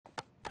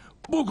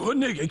bugun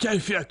nega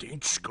kayfiyating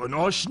tushkun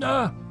oshna?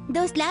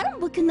 Do'stlarim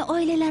bu kunni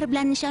oilalari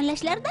bilan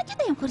nishonlashlaridan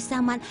juda ham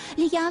xursandman.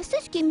 Lekin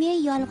afsuski men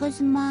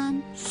yolg'izman.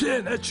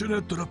 Seni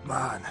tushunib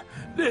turibman.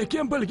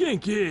 Lekin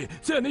bilginki,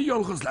 seni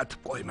yolg'izlatib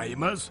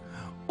qo'ymaymiz.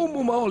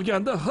 Umuman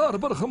olganda har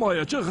bir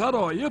himoyachi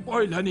g'aroyib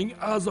oilaning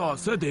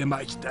a'zosi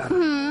demakdir.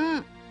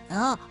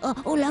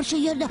 Ular shu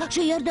yerda,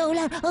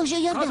 ular shu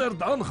yerda.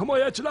 Qadrdon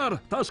himoyachilar,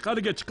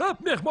 tashqariga chiqib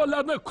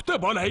mehmonlarni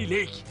kutib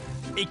olaylik.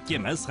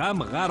 Ikkimiz ham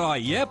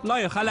g'aroyib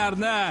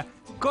loyihalarni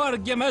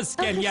ko'rgimiz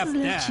kelyapti.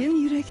 Sizlar chin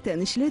yurakdan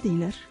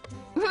ishladinglar.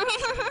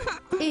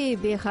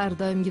 Har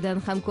doimgidan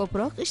ham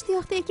ko'proq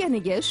ishtiyoqda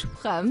ekaniga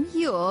shubham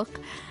yo'q.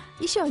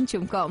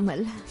 Ishonchim komil.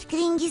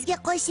 Fikringizga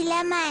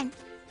qo'shilaman.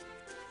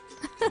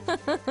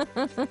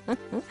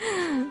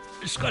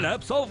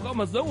 Ishqilib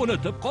sovg'amizni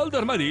unutib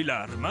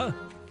qoldirmadinglarmi?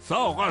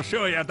 Sovg'a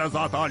shu yerda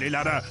zot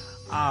oliylari.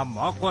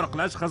 Ammo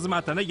qo'riqlash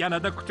xizmatini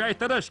yanada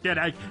kuchaytirish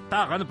kerak.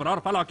 Tag'in biror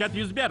falokat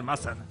yuz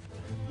bermasin.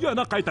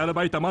 Yana qaytarib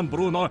aytaman,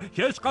 Bruno,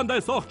 hech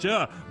qanday soqchi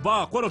va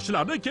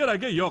qo'riqchilarning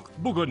keragi yo'q.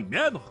 Bugun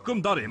men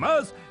hukmdor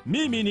emas,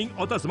 Mimining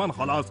otasiman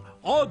xolos.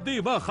 Oddiy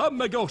va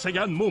hammaga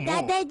o'xshagan mumu.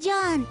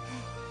 Dadajon.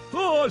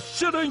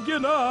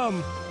 Shiringinam.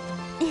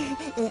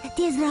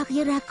 Tezroq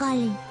yura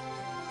qoling.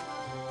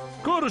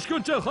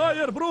 Ko'rishguncha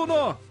xayr,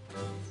 Bruno.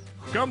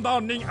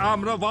 Hukmdorning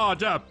amri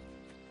vojib.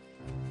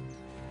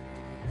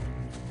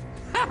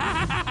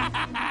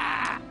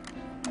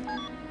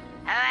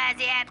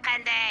 Vaziyat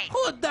qanday?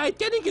 Xuddi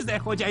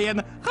aytganingizdek, xo'jayin,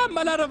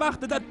 hammalari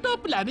vaqtida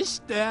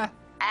to'planishdi.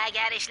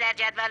 Agar ishlar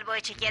jadval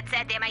bo'yicha ketsa,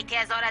 demak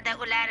tez orada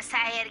ular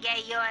sayrga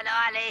yo'l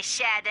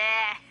olishadi.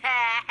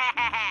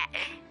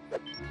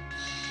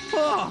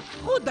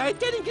 Xuddi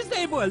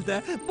aytganingizdek bo'ldi.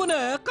 Buni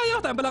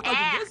qayoqdan bila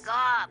qoldingiz?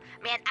 Xo'p,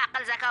 men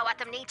aql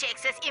zakovatimning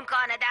cheksiz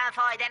imkonidan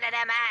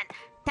foydalanaman.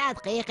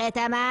 Tadqiq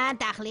etaman,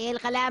 tahlil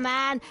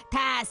qilaman,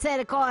 ta'sir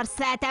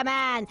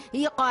ko'rsataman,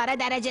 yuqori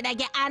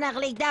darajadagi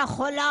aniqlikdan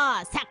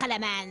xulosa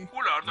qilaman.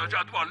 Ularni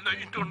jadvalni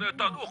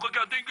internetdan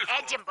o'qigandingiz.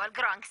 Jim bo'l,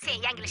 Gronk, sen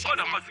yanglishasan.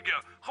 Qanaqasiga?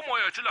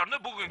 Himoyachilarni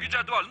bugungi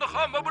jadvalni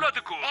hamma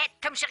biladi-ku.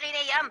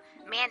 Tumshug'ingni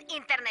men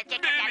internetga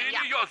kirganim yo'q.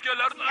 Meni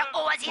yozganlarni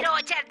O'zingni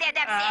o'chir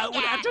dedim senga.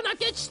 Ular jo'nab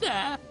ketishdi.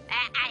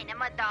 Ayni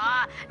muddao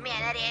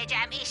meni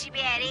rejam ish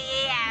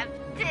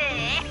beryapti.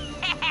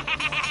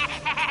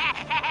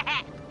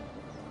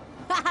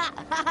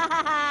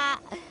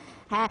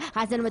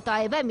 Hazil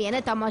Mutoyiba meni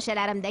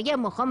tomoshalarimdagi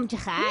muhim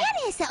jihat. Men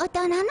esa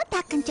ota-onamni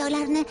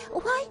taqinchoqlarini,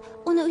 voy,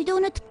 uni uyda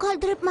unutib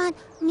qoldiribman.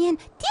 Men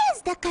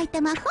tezda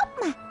qaytaman,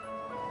 xo'pmi?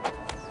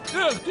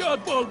 Ehtiyot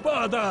bo'l,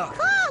 Bada.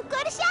 Xo'p,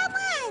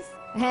 ko'rishamiz.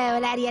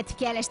 Ular yetib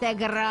kelishdi,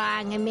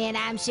 Gronk. Men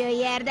ham shu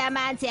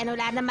yerdaman. Sen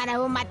ularni mana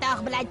bu matoh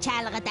bilan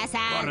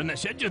chalg'itasan.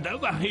 Ko'rinishi juda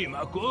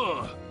vahima-ku.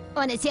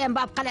 Uni sen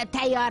bob qilib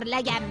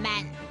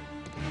tayyorlaganman.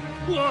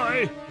 Voy,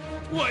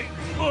 voy,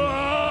 voy.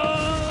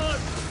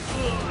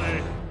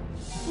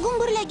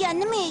 Gumburlagan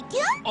nima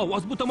ekan?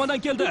 Ovoz bu tomondan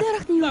keldi.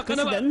 Daraxtning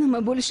orqasidan nima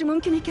bo'lishi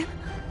mumkin ekan?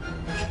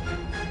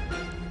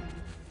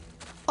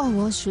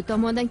 Ovoz shu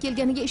tomondan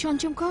kelganiga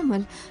ishonchim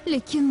komil,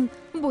 lekin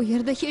bu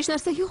yerda hech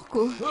narsa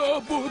yo'q-ku.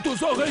 Bu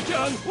tuzoq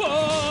ekan.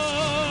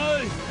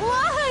 Voy!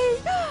 Voy!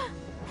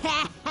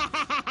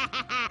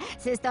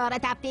 Siz to'g'ri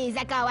topdingiz,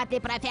 zakovatli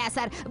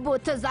professor. Bu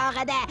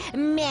tuzog'ida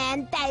men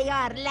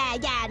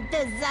tayyorlagan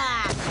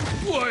tuzoq.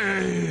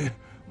 Voy!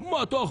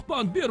 Matoh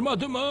pand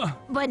bermadimi?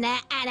 Buni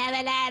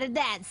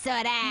anavilardan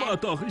so'ra.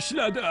 Matoh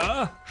ishladi.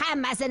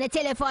 Hammasini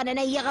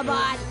telefonini yig'ib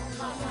ol.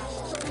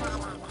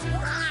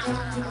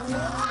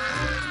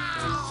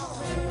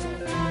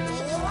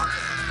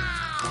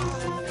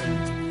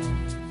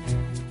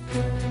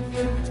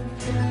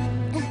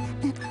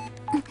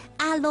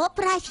 Allo,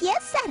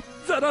 professor.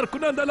 Zarar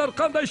kunandalar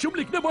qanday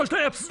shumlikni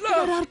boshlayapsizlar?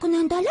 Zarar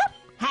kunandalar?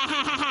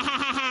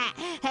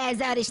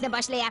 Zo'r ishni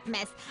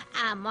boshlayapmiz.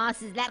 Ammo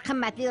sizlar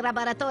qimmatli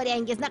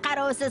laboratoriyangizni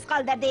qarovsiz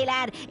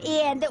qoldirdinglar.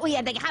 Endi u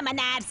yerdagi hamma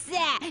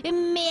narsa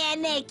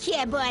meniki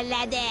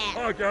bo'ladi.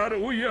 Agar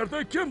u yerda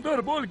kimdir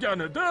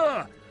bo'lganida,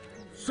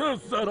 siz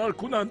zarar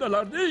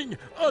kunandalarning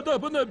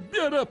adabini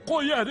berib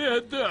qo'yar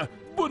edi.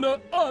 Buni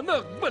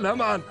aniq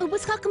bilaman.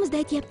 Biz haqimizda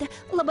aytyapti.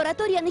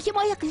 Laboratoriyani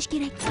himoya qilish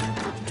kerak.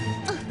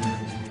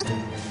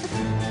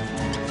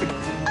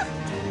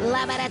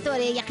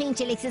 Laboratoriyaga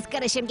qiyinchiliksiz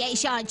kirishimga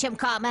ishonchim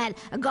komil.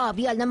 Gob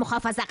yo'lni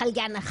muhofaza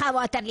qilgan,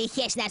 xavotirli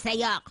hech narsa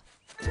yo'q.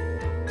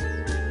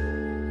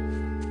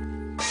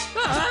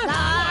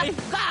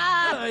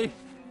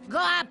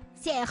 Gob,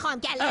 sen xom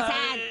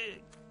kallasan.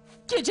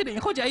 Kechiring,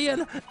 xo'jayin.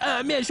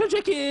 Men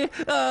shunchaki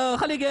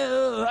haligi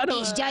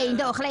ish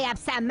joyingda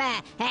uxlayapsanmi?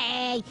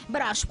 Hey,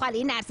 biror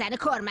shubhali narsani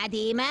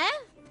ko'rmadingmi?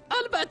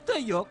 Albatta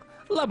yo'q.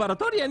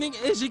 Laboratoriyaning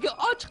eshigi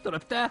ochiq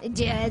turibdi.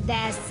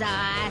 Juda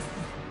soz.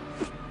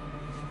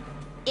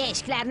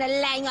 Eshiklarni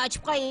lang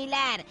ochib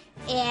qo'yinglar.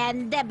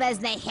 Endi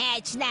bizni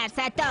hech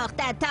narsa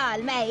to'xtata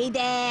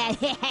olmaydi.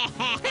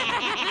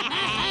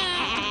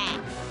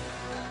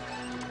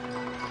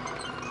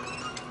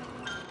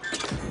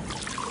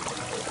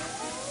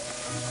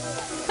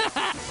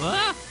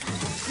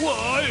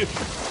 Voy!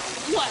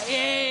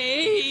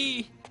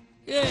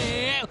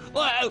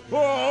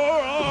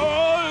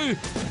 Voy!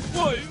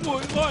 voy.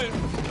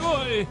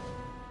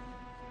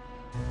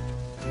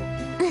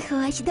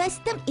 Xo'sh,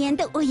 do'stim,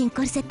 endi o'yin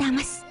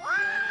ko'rsatamiz.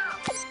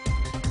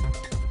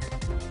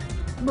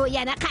 Bu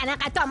yana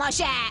qanaqa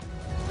tomosha?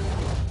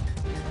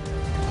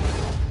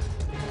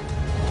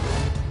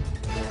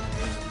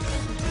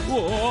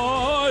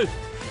 Voy.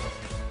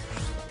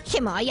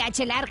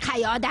 Himoyachilar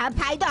qayoqdan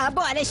paydo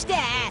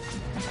bo'lishdi?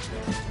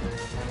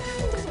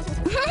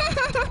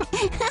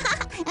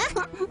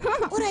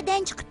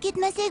 Oradan chiqib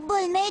ketmasak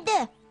bo'lmaydi.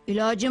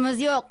 Ilojimiz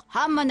yo'q.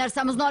 Hamma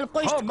narsamizni olib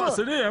qo'yishdi-ku.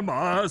 Hammasini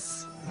emas.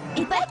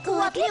 Ipak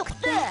quvvatli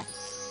quti.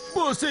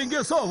 Bu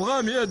senga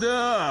sovg'am edi.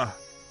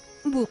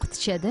 Bu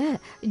qutichada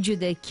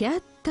juda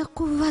katta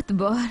quvvat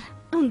bor.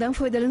 Undan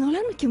foydalana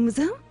olarmikimiz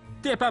ham?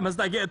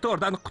 Tepamizdagi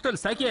to'rdan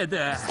qutulsak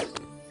edi.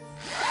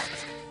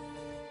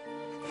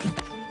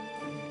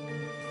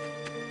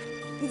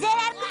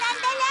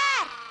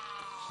 Zararkunandalar.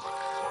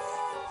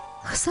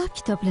 Hisob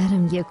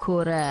kitoblarimga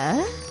ko'ra,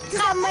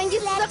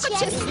 Hammangiz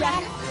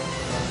siqibchisizlar.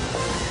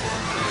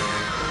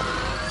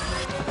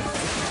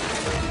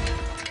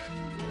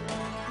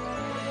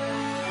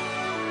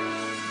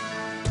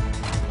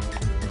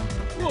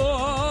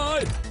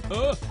 Voy.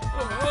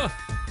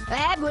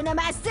 Bu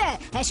nimasi?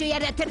 Shu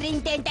yerda tirring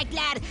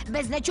tentaklar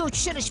bizni chuv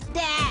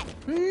tushirishibdi.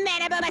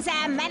 Mana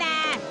bo'lmasam, mana.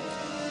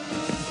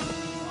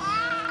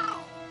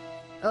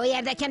 U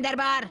yerda kimdir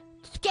bor?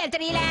 Tutib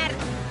keltiringlar.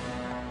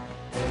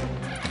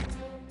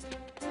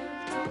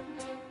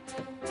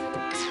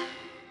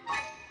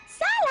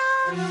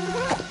 Salom.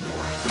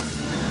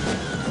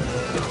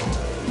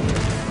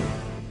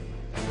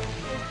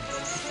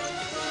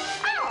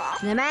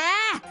 Nima?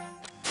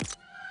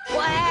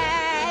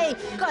 Voy,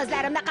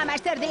 ko'zlarimni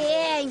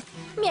qamashtirding.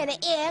 Meni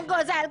eng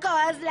go'zal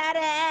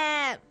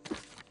ko'zlarim.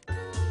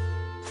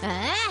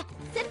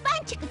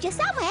 Sirpanchiq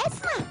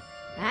uchasamizmi?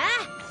 Ha?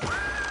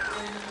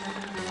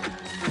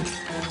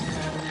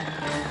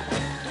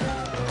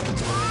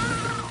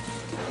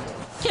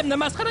 Kimni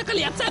masxara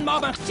qilyapsan,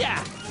 mobiqcha?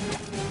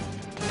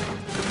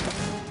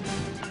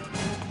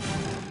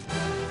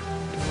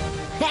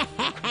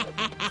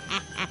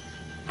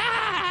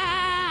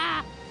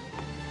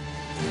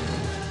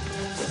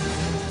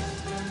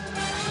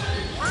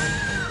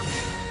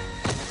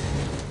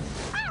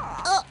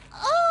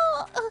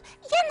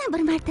 Yana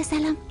bir marta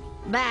salom.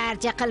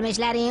 Barcha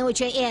qilmishlaring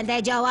uchun endi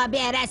javob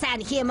berasan,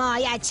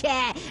 himoyachi.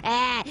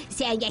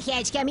 Senga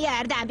hech kim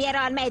yordam bera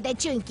olmaydi,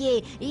 chunki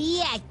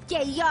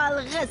yakka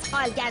yolg'iz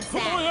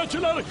qolgansan.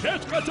 Himoyachilar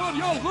hech qachon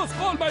yolg'iz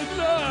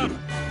qolmaydilar.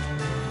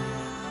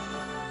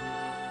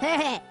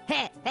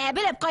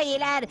 Bilib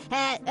qo'yinglar,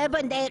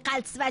 bunday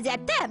qaltis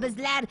vaziyatda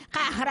bizlar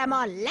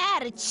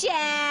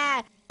qahramonlarcha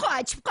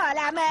qochib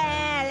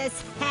qolamiz.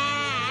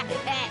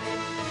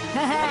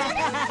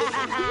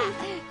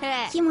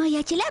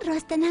 Himoyachilar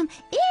rostdan ham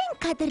eng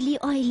qadrli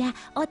oila.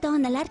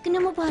 Ota-onalar kuni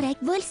muborak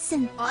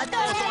bo'lsin.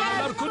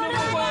 Ota-onalar kuni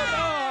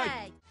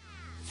muborak.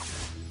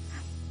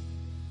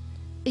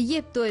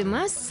 yeb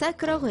to'ymas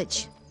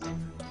sakrog'ich.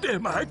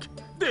 Demak,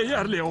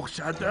 deyarli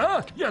o'xshadi.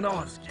 Yana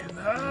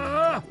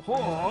ozgina.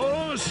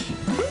 Xo'sh.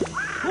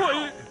 Voy.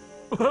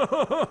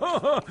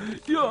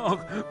 Yo'q,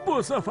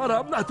 bu safar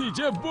ham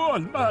natija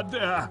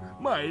bo'lmadi.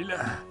 Mayli.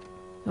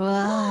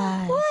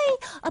 Voy,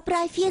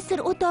 professor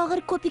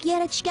o'tog'ir ko'pik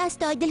yaratishga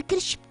astoydil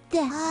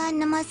kirishibdi.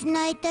 Nimasini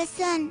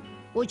aytasan?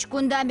 3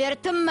 kundan beri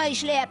tinmay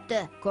ishlayapti.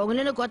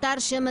 Ko'nglini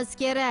ko'tarishimiz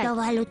kerak.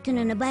 Tavallud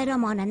kunini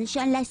bayramona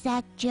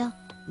nishonlasak-chi.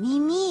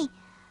 Mimi,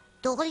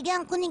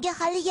 tug'ilgan kuniga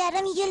hali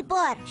yarim yil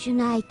bor.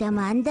 Shuni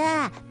aytaman-da,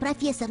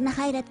 professorni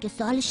hayratga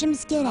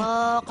solishimiz kerak.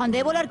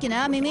 Qanday bo'larkin,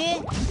 ha, Mimi?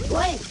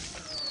 Voy,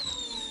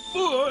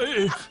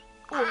 Voy.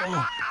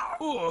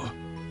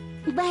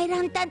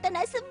 bayram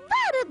tantanasi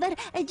baribir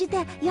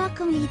juda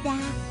yoqimli-da.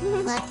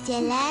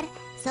 Pochchalar,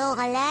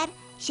 sovg'alar,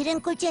 shirin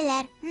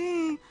kulchalar.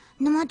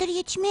 Nimadir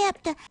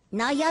yetishmayapti.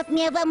 Noyob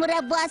meva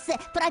murabbosi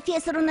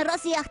professor uni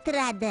rosa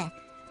yoqtiradi.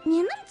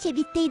 Menimcha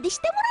bitta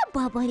idishda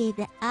murabbo bor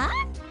edi, a?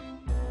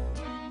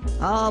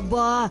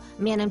 Obbo,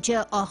 menimcha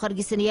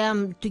oxirgisini ham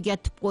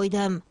tugatib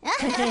qo'ydim.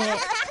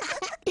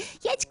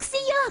 Hechqisi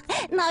yo'q.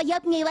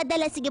 Noyob meva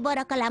dalasiga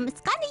bora qolamiz.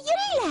 Qani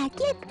yuringlar,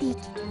 ketdik.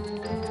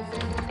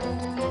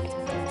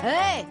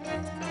 Hey,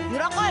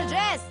 yura qol,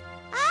 Jess.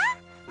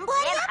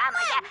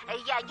 Bo'lyapmi?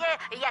 Yangi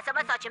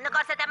yasama sochimni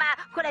ko'rsataman.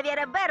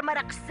 Kulaverib bir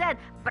miriqishsin.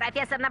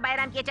 Professorni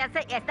bayram kechasi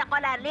esda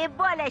qolarli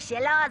bo'lishi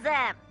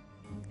lozim.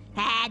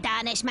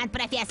 Donishmand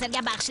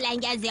professorga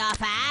bag'ishlangan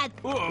ziyofat.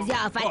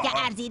 Ziyofatga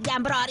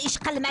arziydigan biror ish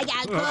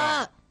qilmagan-ku.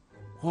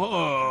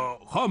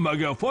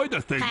 Hammaga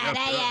foydasi tegadi.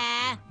 Qaraya.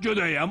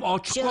 Judayam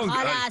ochiq Shu qolgan.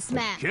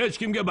 xolasmi? Hech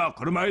kimga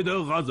baqirmaydi,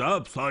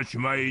 g'azab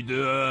sochmaydi.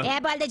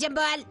 Bo'ldi, jim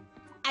bo'l.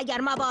 Agar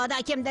mabodo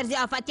kimdir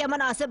ziyofatga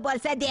munosib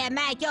bo'lsa,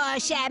 demak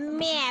o'sha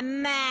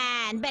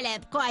menman.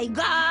 Bilib qo'y,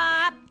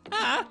 gop.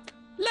 Ha?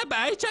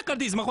 Labay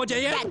chaqirdingizmi,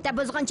 xo'jayin? Katta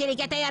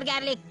buzg'unchilikka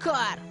tayyorgarlik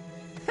ko'r.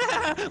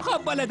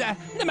 Xo'p, bo'ladi.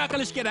 Nima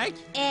qilish kerak?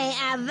 Eng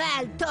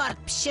avval tort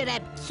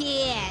pishirib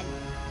kel.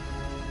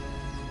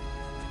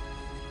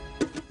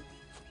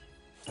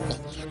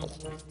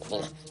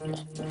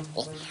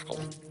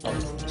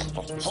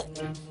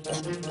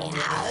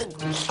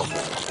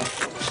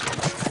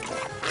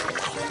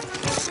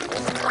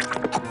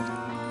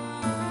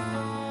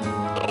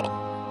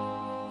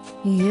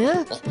 Ye?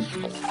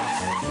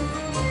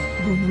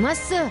 Bu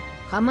nimasi?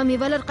 Hamma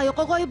mevalar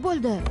qayoqqa g'oyib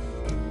bo'ldi?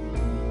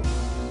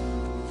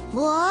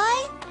 Voy!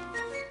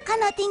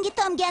 Qanotingga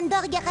tomgan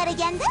dog'ga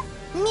qaraganda,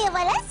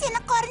 mevalar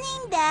seni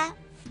qorningda.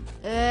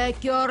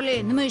 Korli,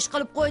 nima ish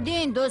qilib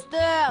qo'yding,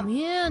 do'stim?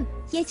 Men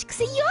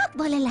Hechqisi yo'q,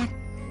 bolalar.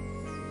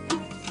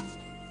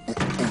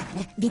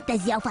 Bitta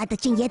ziyofat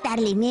uchun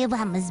yetarli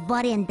mevamiz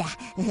bor endi.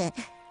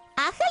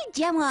 Ahil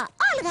jamoa,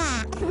 olg'a.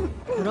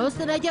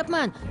 rostdan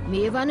aytyapman,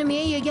 mevani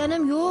men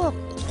yeganim yo'q.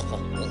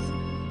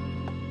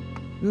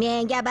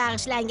 Menga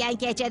bag'ishlangan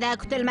kechada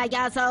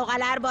kutilmagan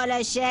sovg'alar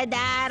bo'lishi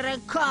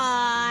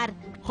darkor.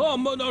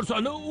 Hamma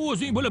narsani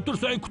o'zing bilib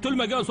tursang,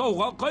 kutilmagan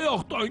sovg'a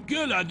qayoqdan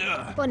keladi?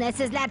 Buni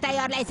sizlar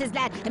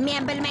tayyorlaysizlar.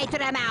 Men bilmay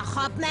turaman,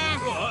 xo'pmi?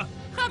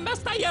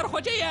 Hammasi tayyor,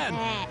 xo'jayin.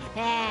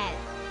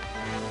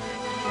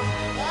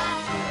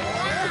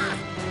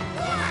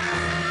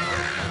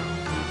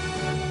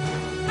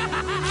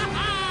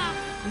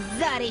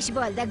 Zo'r ish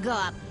bo'ldi,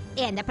 Gop.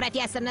 Endi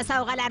professorning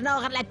sovg'alarini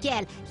o'g'irlab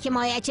kel.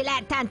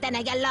 Himoyachilar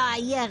tantanaga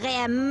loyiq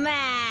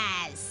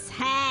emas.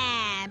 Ha,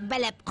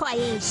 bilib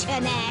qo'ying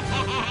shuni.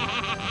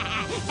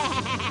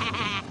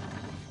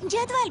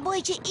 Jadval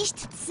bo'yicha ish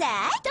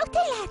tutsak,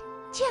 to'xtanglar.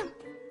 Jim.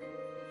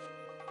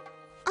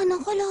 Ana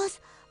xolos,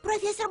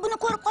 professor buni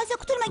ko'rib qolsa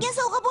kutilmagan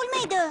sovg'a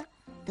bo'lmaydi.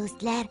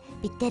 Do'stlar,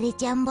 bitta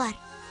rejam bor.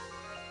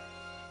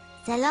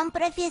 Salom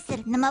professor,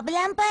 nima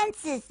bilan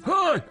bandsiz?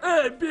 Hoy,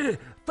 Ebbi,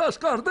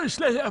 tashqarida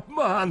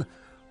ishlayapman.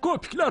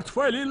 Ko'piklar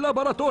tufayli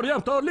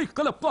laboratoriyam torlik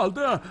qilib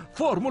qoldi.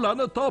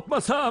 Formulani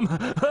topmasam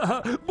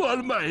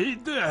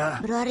bo'lmaydi.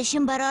 Biror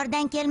ishim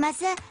barordan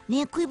kelmasa,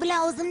 men kuy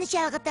bilan o'zimni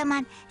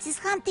chalg'itaman. Siz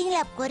ham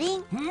tinglab ko'ring.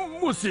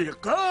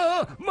 Musiqa,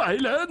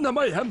 mayli,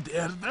 nima ham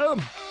derdim.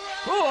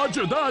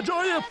 Juda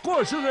ajoyib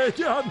qo'shiq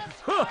ekan.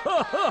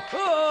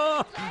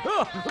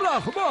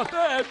 Rahmat,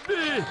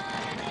 Ebbi.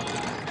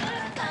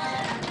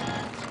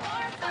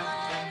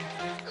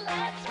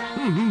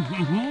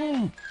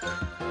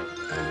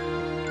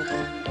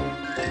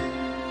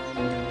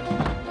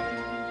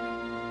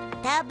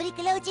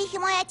 Tabriklovchi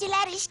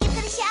himoyachilar ishga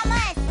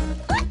kirishamiz.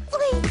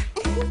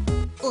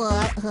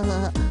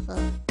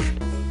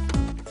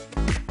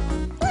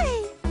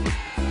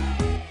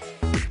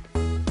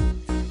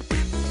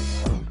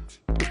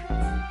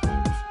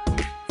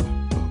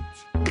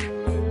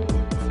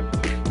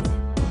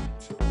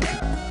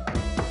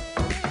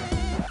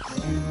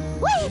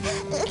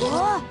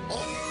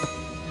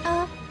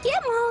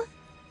 Kim u?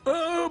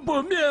 Bu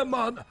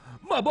menman.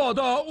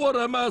 Mabodo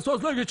o'rama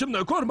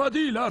so'zlagichimni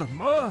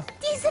ko'rmadinglarmi?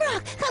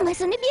 Tezroq,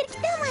 hammasini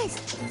berkitamiz.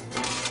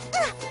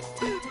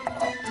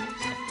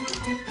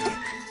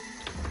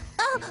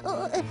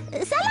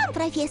 Salom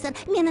professor,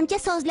 menimcha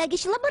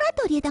sozlagich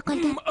laboratoriyada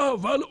qolgan.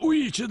 Avval uy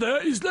ichida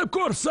izlab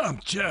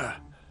ko'rsamchi.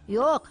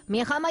 Yo'q,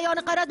 men hamma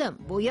yoqni qaradim.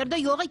 Bu yerda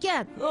yo'q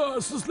ekan.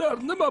 Sizlar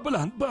nima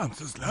bilan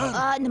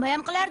bandsizlar? Nima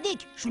ham qilardik?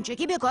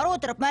 Shunchaki bekor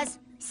o'tiribmiz.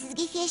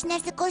 Sizga hech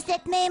narsa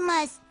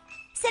ko'rsatmaymiz.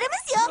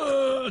 Sirimiz yo'q.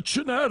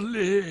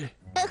 Tushunarli.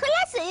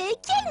 Xolos,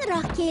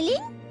 keyinroq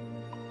keling.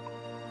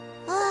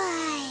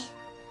 Voy.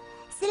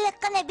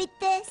 Siliqqina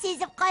bitta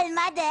sezib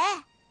qolmadi.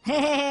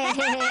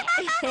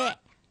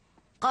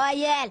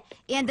 Qoyil,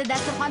 endi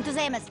dasturxon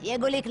tuzaymiz.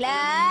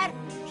 Yeguliklar.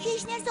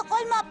 Hech narsa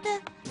qolmabdi.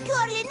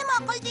 Ko'rli, nima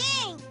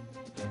qilding?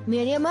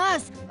 Men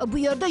emas, bu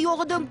yerda yo'q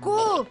edim-ku.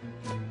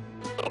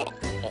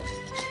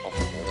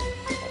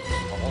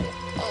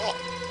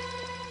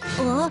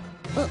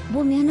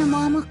 Bu meni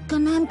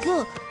momiqqinam-ku.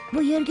 Bu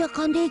yerga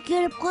qanday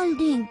kelib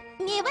qolding?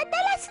 Meva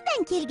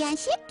dalasidan kelgan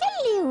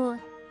shekilli u.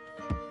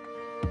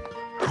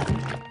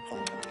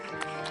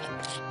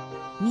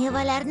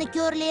 Mevalarni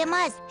ko'rli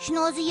emas, shuni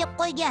o'zi yeb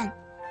qo'ygan.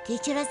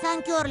 Kechirasan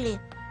ko'rli.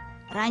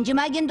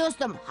 Ranjimagin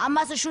do'stim,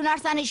 hammasi shu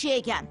narsani ishi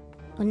ekan.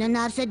 Uni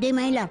narsa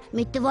demanglar.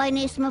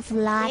 Mittivoyning ismi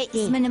Fluffy.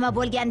 Ismi nima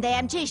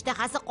bo'lganda-hamchi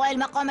ishtahasi qoyil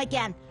maqom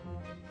ekan.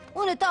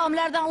 Uni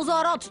taomlardan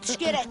uzoqroq tutish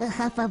kerak.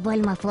 Xafa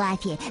bo'lma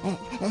Fluffy.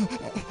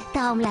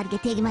 Taomlarga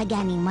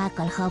tegmaganing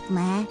ma'qul,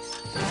 xo'pmi?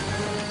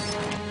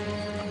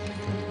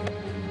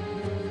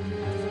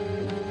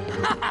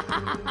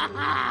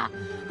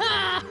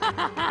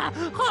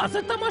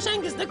 Hozir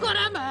tomoshangizni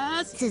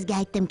ko'ramiz. Sizga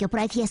aytdim-ku,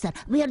 professor,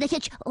 bu yerda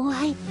hech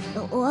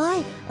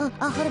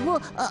axir bu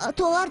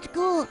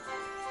tort-ku.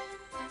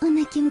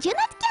 Uni kim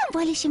jo'natgan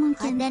bo'lishi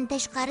mumkin? Haddan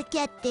tashqari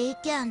katta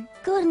ekan.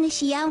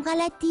 Ko'rinishi ham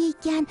g'alati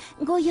ekan.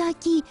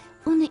 Go'yoki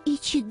uni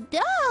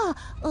ichida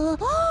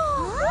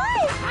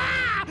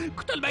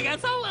Kutilmagan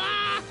sovg'a.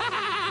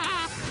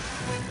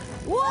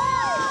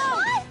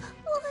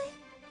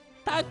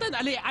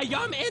 Tantanali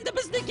ayyom endi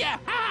bizniki.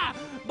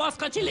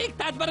 Boshqachilik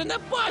tadbirini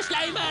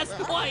boshlaymiz.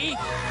 Voy.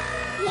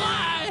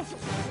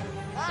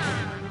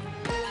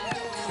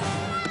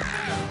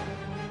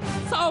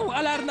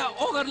 Sovg'alarni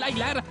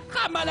o'g'irlanglar,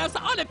 hamma narsa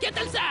olib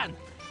ketilsin.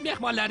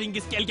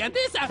 Mehmonlaringiz kelganda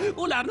esa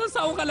ularning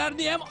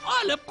sovg'alarini ham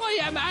olib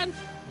qo'yaman.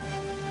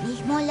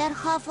 Mehmonlar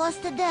xavf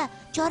ostida.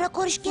 Chora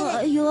ko'rish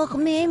kerak. Yo'q,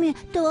 Memi,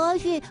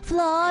 Tofi,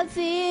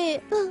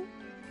 Fluffy.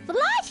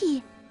 Fluffy,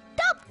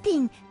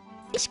 topding.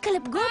 Ish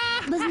qilib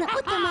Gop bizni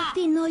o'ta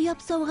maxfiy noyob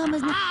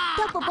sovg'amizni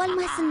topib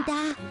olmasin-da.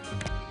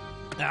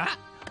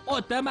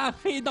 O'ta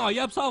maxfiy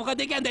noyob sovg'a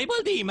deganday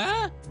bo'ldingmi?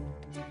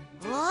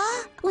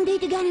 Unday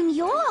deganim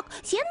yo'q.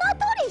 Sen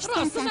noto'g'ri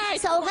eshitgansan.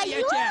 Sovg'a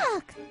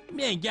yo'q.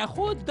 Menga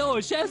xuddi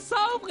o'sha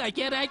sovg'a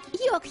kerak.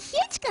 Yo'q,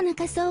 hech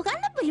qanaqa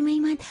sovg'ani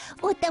bilmayman.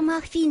 O'ta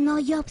maxfiy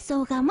noyob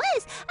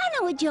sovg'amiz ana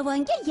u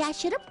javonga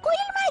yashirib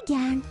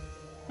qo'yilmagan.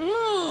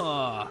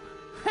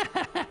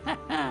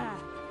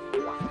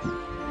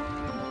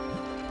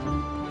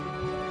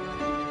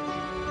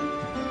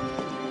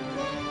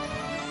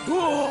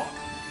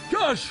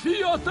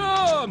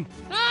 Kashfiyotim!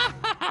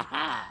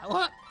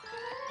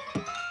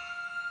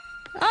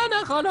 Ana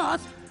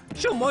xolos.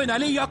 Shu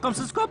mo'ynali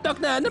yoqimsiz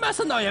Quvnoqni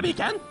nimasi noyob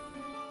ekan?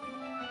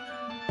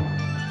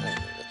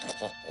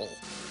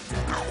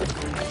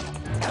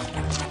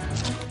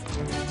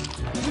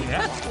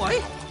 Voy.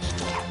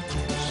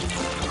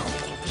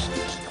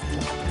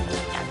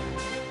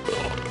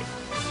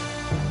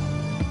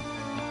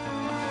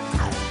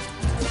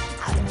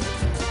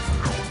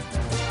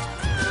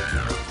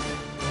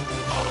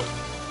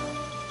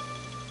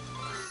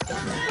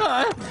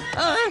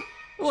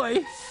 Voy.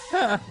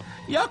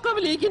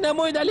 Yoqimligina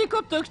mo'ynali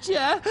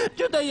Quvnoqcha,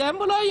 judayam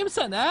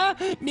muloyimsan, ha?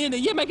 Meni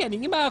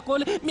yemaganing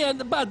ma'qul. Men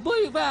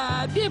badbo'y va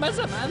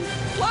bemazaman.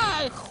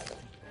 Voy.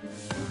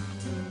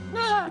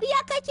 Bu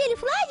yoqqa kel,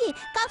 Fluffy,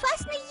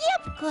 qafasni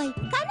yeb qo'y.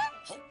 Qani?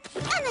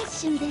 Ana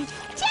shunday.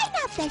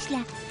 Chaynab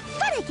tashla.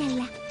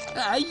 Barakalla.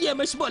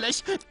 Yemish bo'lish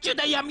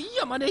judayam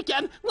yomon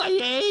ekan. Voy.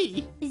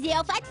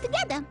 Ziyofat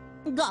tugadi.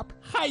 Gop.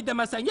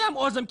 Haydamasang ham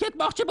o'zim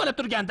ketmoqchi bo'lib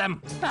turgandim.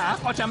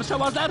 Qochamiz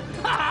shovozlar.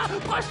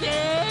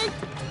 Qochdik.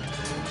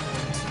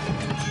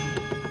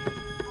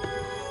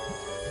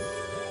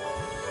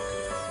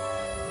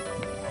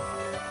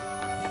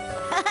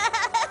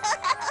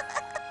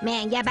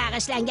 Menga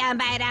bag'ishlangan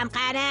bayram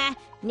qani?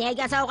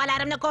 Nega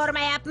sovg'alarimni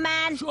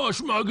ko'rmayapman?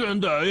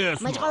 Shoshmaganda,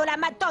 esma.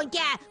 Mijg'ovlanma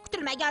tonka.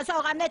 Kutilmagan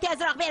sovg'amni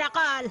tezroq bera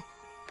qol.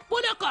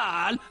 Buni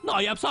qol,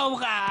 noyob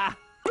sovg'a.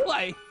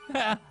 Voy.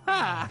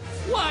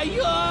 Voy.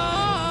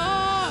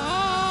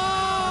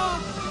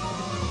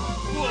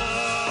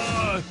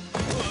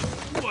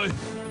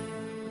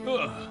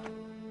 Voy.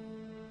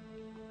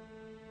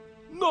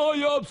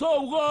 Noyob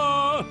sovg'a!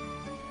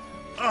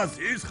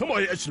 Aziz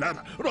himoyachilar,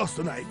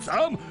 rostini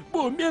aytsam,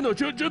 bu men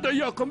uchun juda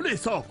yoqimli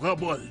sovg'a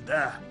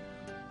bo'ldi.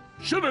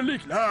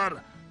 Shirinliklar,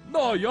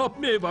 noyob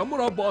meva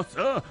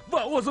murabbosi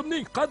va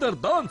o'zimning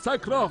qadrdon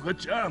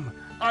sakrog'ichim.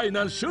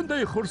 Aynan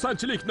shunday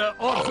xursandchilikni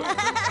orzu.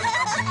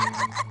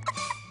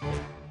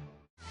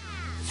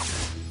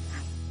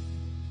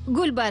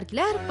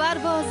 Gulbarglar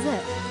parvozi.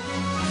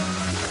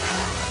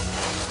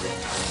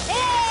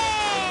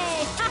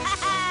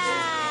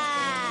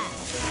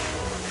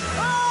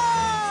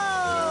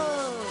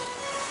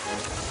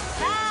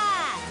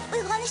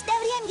 Uyg'onish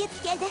davriyam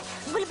yetib keldi.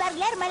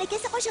 Gulbarglar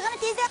malakasi qo'shig'ini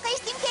tezroq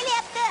eshitgim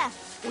kelyapti.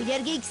 U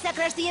yerga 2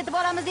 sakrashda yetib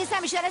olamiz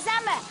desam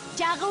ishonasanmi?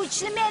 Chang'i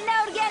uchishni mendan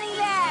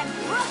o'rganinglar.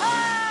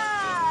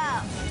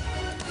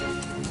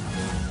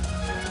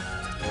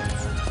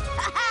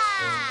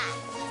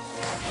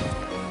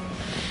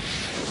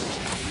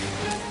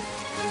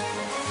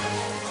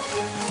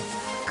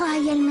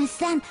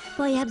 Qoyilmisan,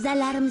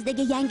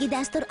 poyabzallarimizdagi yangi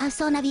dastur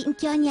afsonaviy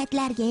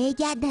imkoniyatlarga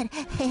egadir.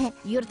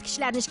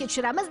 Yurtqichlarni ishga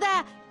tushiramiz-da,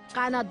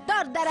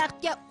 qanotdor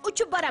daraxtga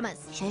uchib boramiz.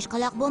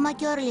 Shoshqaloq bo'lma,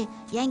 Ko'rli.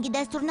 Yangi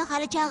dasturni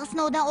hali chang'i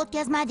sinovdan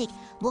o'tkazmadik.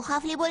 Bu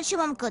xavfli bo'lishi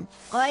mumkin.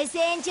 Qo'y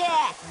senchi.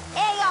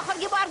 Eng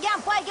oxirgi borgan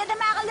poygada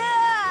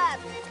mag'lub.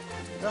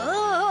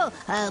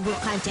 Bu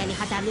qanchalik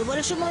xatarli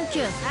bo'lishi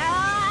mumkin?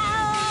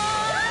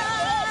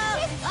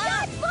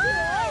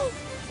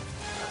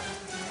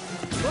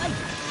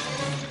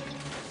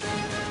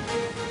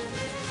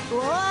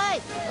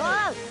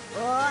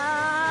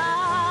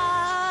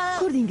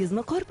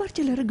 Ko'rdingizmi, qor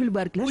parchalari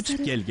gulbarglar Uchib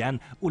kelgan,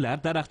 ular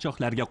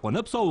daraxtchoqlarga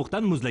qo'nib,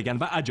 sovuqdan muzlagan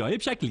va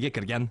ajoyib shaklga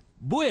kirgan.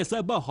 Bu esa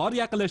bahor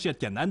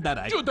yaqinlashayotgandan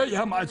darak.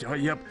 Judayam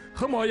ajoyib.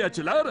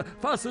 Himoyachilar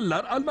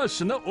fasllar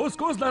almashishini o'z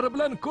ko'zlari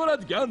bilan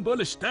ko'radigan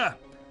bo'lishdi.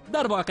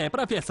 Darvoqe,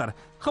 professor,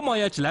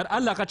 himoyachilar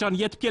allaqachon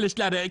yetib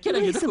kelishlari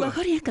kerak edi. Bu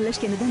bahor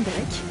yaqinlashganidan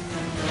darak.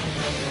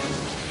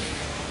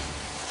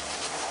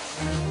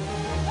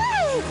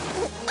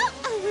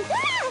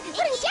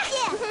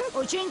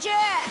 Uchinchi,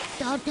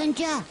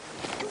 to'rtinchi,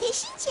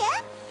 beshinchi.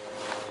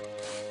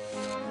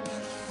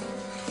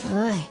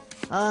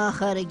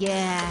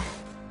 Oxirgi.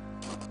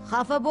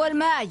 Xafa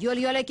bo'lma,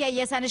 yo'l-yo'lakay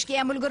yasanishga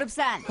ham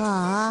ulguribsan.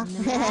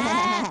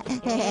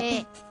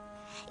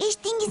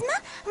 Eshitdingizmi?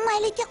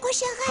 Malika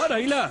qo'shig'i.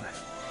 Qaranglar,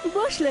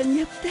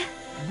 Boshlanyapti.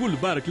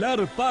 gulbarglar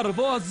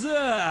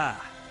parvozi.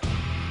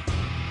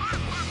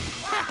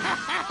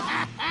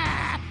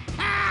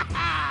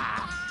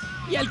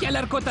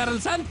 Yelkalar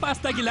ko'tarilsan,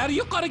 pastdagilar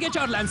yuqoriga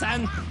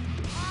chorlansan.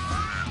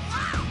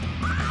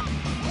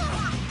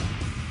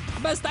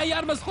 Biz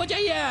tayyormiz,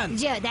 xo'jayin.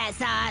 Juda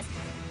soz.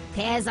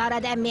 Tez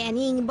orada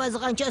mening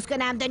buzg'unchi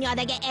uskunam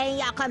dunyodagi eng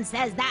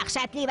yoqimsiz,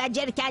 dahshatli va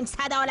jirkanch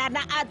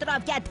sadolarni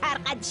atrofga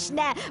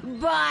tarqatishni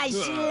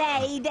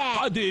boshlaydi.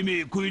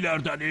 Qadimiy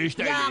kuylardan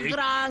eshitaylik.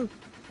 Yo'q,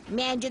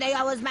 men juda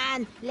yovuzman,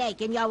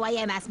 lekin yovvoyi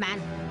emasman.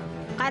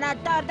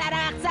 Qanotdor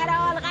daraxt sari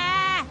olg'a,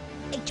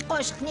 ikki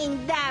qo'shiqning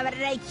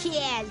davri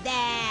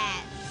keldi.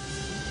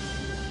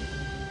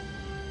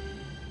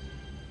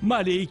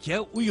 Malika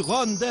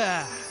uyg'ondi.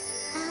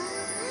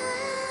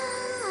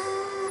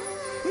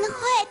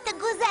 Nihoyatda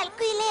go'zal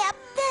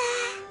kuylayapti.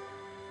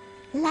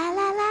 La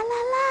la la la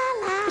la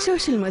la.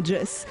 Shoshilma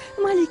Jess,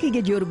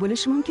 Malikaga jo'r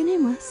bo'lish mumkin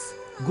emas.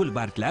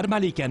 Gulbarglar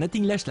Malikani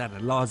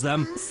tinglashlari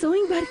lozim.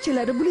 So'ng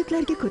barchalari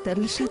bulutlarga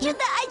ko'tarilishadi.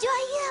 Juda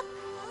ajoyib.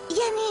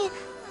 Ya'ni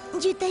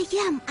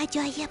judayam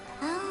ajoyib.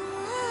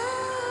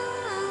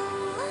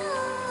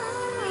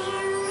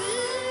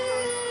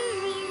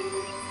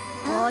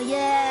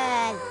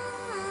 O'yin.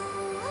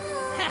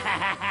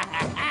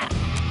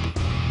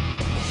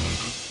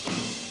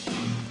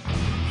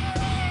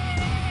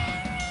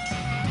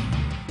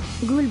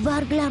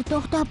 Gulbarglar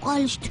to'xtab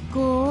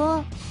qolishdi-ku.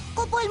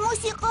 Qo'pol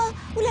musiqa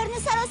ularni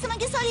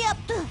sarosimaga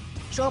solyapti.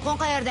 Shovqin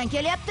qayerdan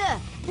kelyapti?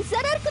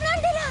 Zarar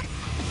kunandalar.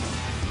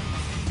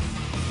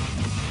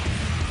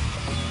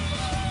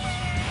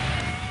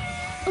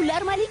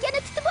 Ular Malikani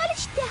tutib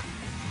olishdi.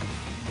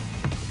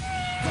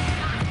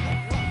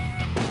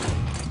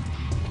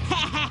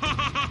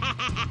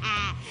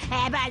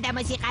 Balda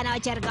musiqani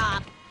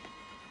o'chirg'oq.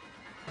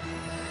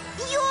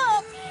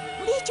 Yo'q,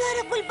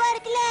 bechora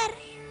gulbarglar.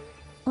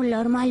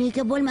 Ular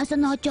Malika bo'lmasa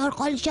nochor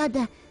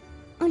qolishadi.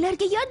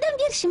 Ularga yordam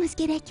berishimiz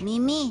kerak.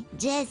 Mimi,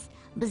 Jess,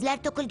 bizlar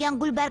to'kilgan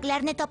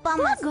gulbarglarni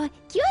topamiz. Pogo,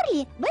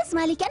 Kyorli, biz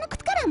Malikani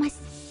qutqaramiz.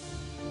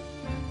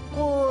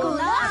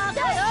 Quvnoq!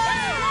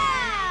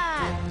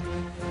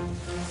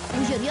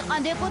 Bu yerga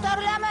qanday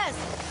ko'tarilamiz?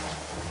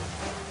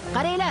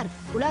 Qaranglar,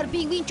 ular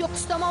pingvin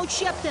cho'qqisi tomon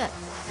uchishyapti.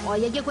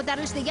 Oyaga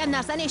ko'tarilish degan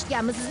narsani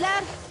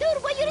eshitganmisizlar?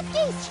 Turbo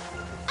yuritgich.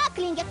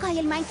 Aqlingga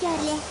qoyilman,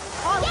 Kyorli.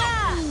 Olga!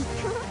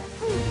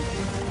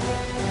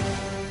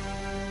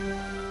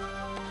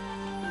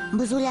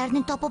 Biz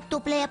ularni topib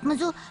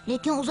to'playapmiz-u,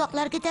 lekin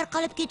uzoqlarga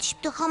tarqalib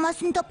ketishibdi.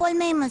 Hammasini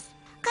topolmaymiz.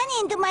 Qani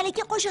endi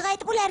Malika qo'shiq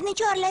aytib ularni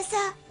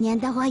chorlasa?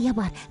 Menda g'oya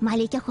bor.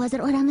 Malika hozir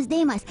oramizda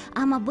emas,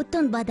 ammo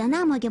butun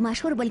Badanamoga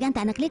mashhur bo'lgan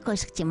taniqli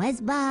qo'shiqchimiz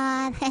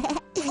bor.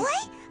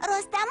 Voy,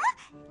 rostdanmi?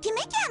 Kim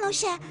ekan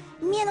o'sha?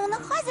 Men uni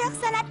hozir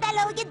san'at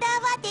tanloviga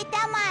da'vat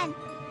etaman.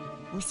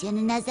 U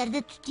seni nazarda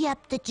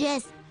tutyapti,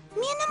 Jess.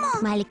 Menimi?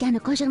 Malikani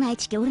qo'shiqni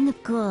aytishga urinib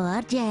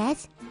ko'r, Jess.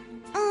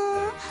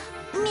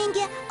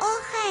 Menga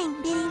ohang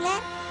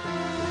beringlar.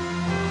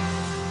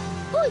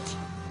 3,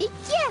 2,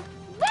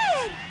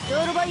 1.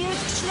 Turbo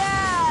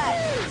yuritgichlar!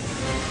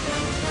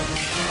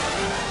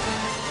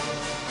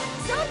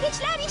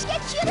 Zo'rgichlar ishga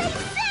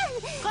tushirilsin.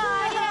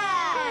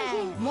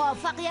 Qo'yin!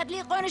 Muvaffaqiyatli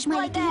qo'nish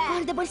Malika bo'ldi.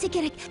 yuqorida bo'lsa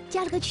kerak.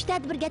 Chalg'ich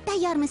tadbirga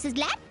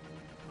tayyormisizlar?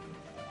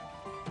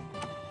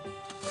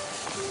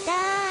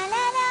 La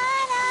la la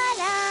la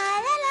la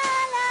la la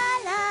la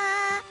la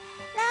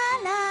la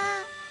la.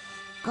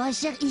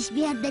 Qo'shiq ish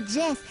berdi,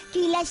 Jess.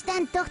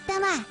 Kuylashdan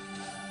to'xtama.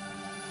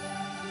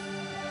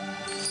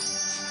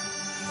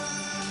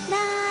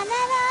 La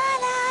la la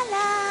la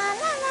la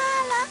la la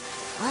la.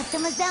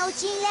 Ortimizdan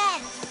uchinglar.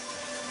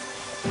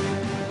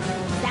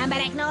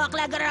 Zambarakni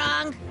o'qla,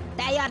 Grong.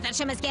 Tayyor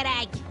turishimiz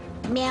kerak.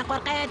 Men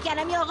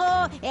qo'rqayotganim yo'q-ku,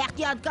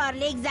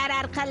 ehtiyotkorlik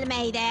zarar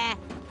qilmaydi.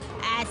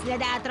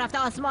 Aslida atrofda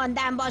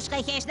osmondan boshqa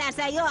hech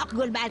narsa yo'q.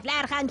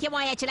 Gulbarglar ham,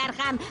 himoyachilar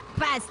ham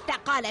pastda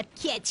qolib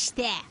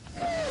ketishdi.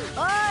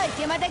 Oy,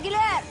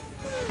 kemadagilar!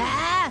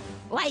 Ha?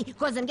 Voy,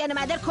 ko'zimga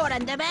nimadir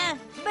ko'rindimi?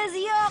 Biz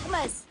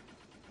yo'qmiz.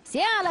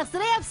 Sen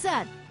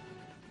alahsirayapsan.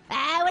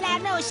 Ha,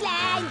 ularni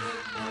ushlang.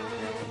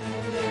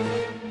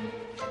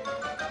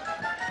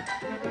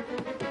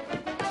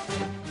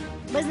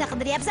 Bizni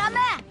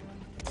qidiryapsanmi?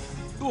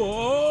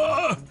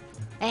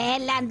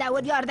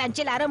 Landavur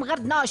yordamchilarim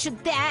g'irt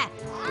noshudda.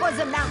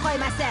 O'zimdan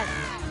qo'ymasin.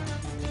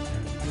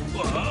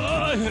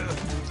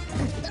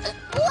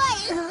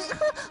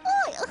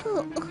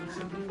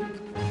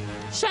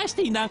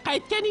 Shashtingdan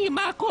qaytganing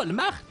ma'qul,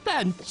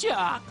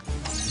 maqtanchoq.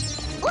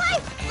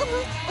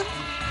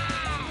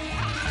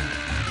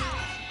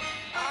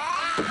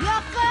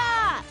 Yo'qqa!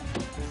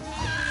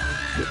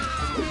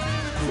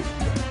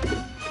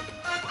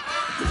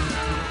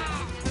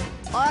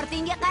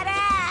 Ortingga qara!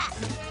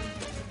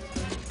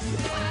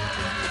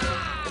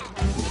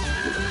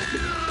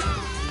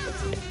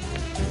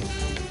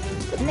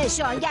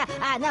 Nishonga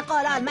aniq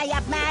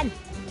ololmayapman.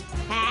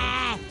 Ha!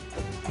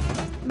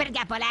 Bir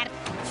gap bo'lar.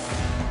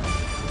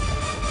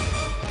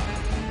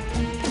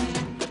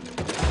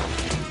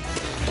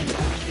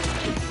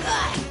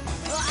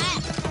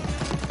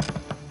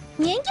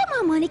 Menga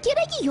muammoni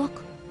keragi yo'q.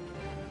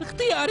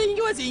 Ixtiyoring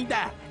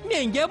o'zingda.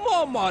 Menga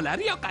muammolar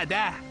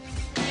yoqadi.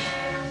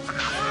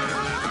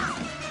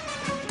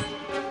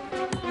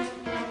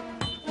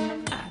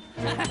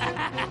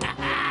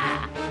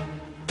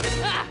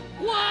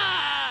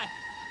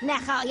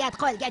 Nihoyat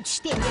qo'lga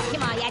tushdingiz,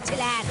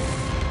 himoyachilar.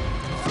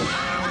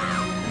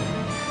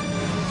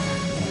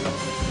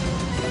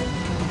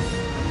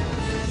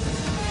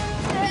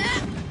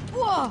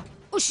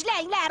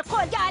 Ushlanglar,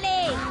 qo'lga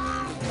oling.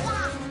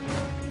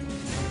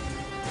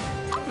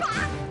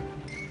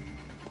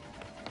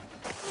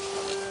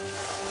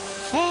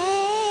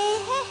 Hey,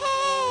 hey,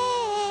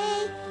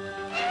 hey.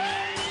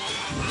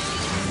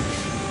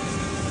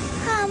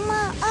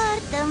 Hamma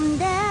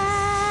ortimdan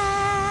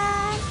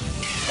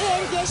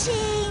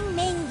ergashing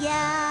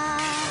menga.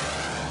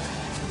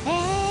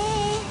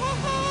 Hey, hey,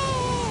 hey.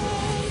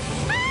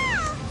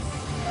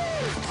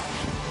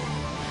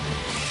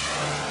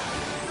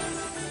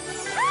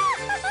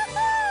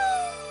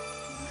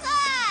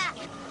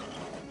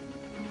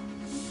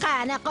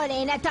 Qani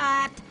qo'lingni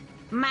tort.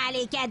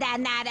 Malikadan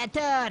nari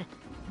tur.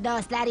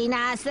 Do'stlaringni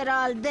asir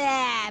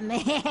oldim.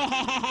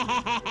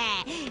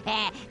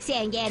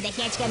 Senga endi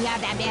hech kim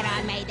yordam bera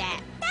olmaydi.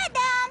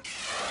 Dadam.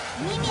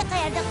 Mimi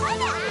qayerda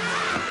qoldi?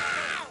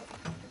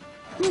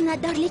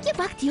 Minnatdorlikka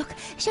vaqt yo'q.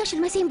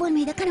 Shoshilmasang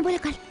bo'lmaydi. Qani bo'la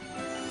qol.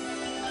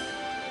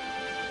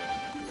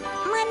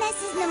 Mana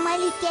sizni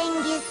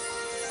malikangiz.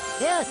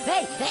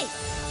 Hey, hey.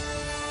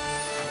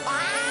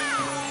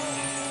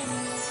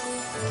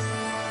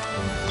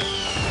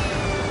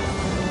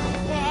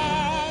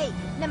 Hey,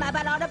 nima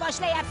baloni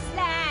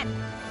boshlayapsizlar?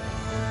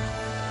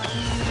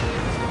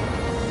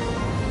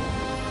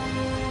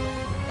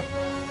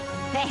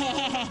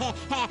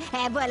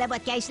 Bo'lib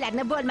o'tgan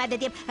ishlarni bo'lmadi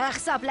deb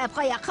hisoblab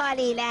qo'ya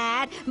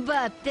qolinglar.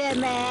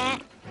 Bo'ptimi?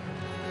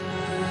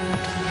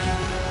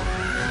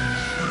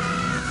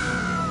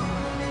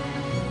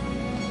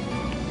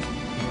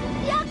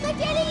 Bu yoqqa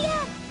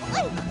kelinglar.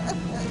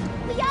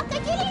 Bu yoqqa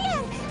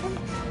kelinglar.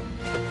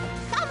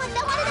 Hamma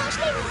tomonida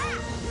ishlaymiz.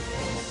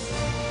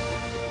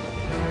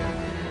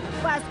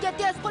 Pastga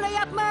tez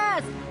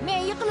qulayapmiz. Men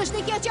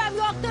yiqilishni hecham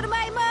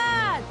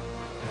yoqtirmayman.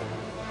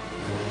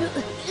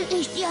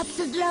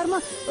 Eshityapsizlarmi?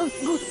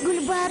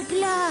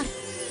 Gulbarglar.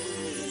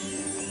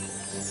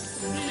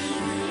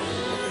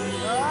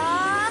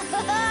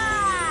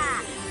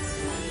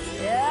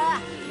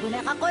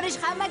 Bunaqa qo'rish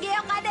hammaga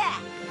yoqadi.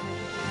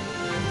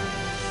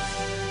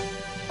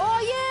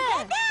 Oyi!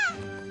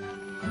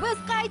 Biz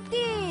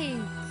qaytdik.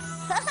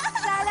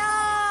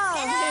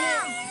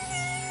 Salom.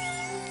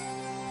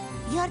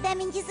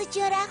 Yordamingiz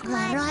uchun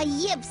rahmat.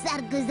 G'aroyib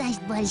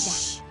sarguzasht bo'ldi.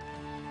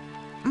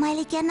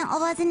 Malikaning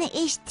ovozini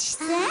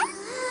eshitishsa,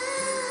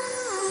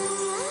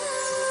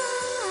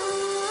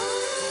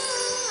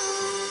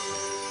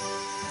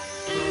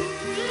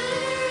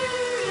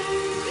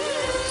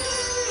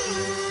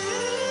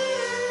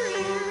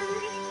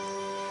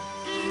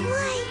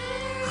 voy,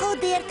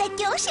 xuddi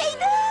ertakka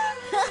o'xshaydi.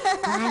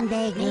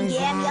 Qanday Menga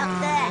ham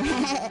yoqdi.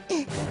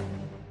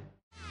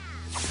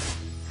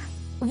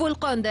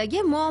 Vulqondagi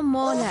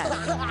muammolar.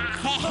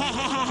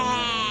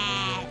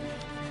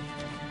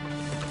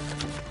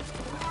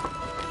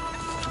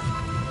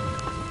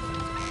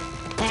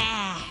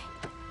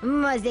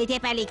 Muzli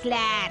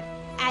tepaliklar,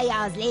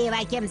 ayozli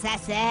va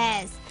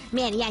kimsasiz.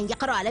 Men yangi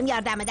qirolim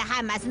yordamida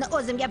hammasini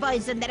o'zimga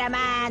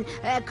bo'ysundiraman.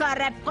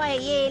 Ko'rib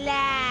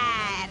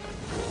qo'yinglar.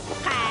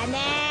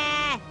 Qani?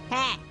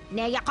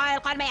 Nega qoyil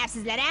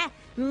qolmayapsizlar, a?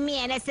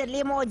 Meni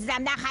sirli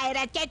mo'jizamdan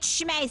hayratga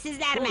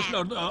tushmaysizlarmi?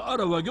 Toshlarni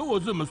aravaga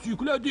o'zimiz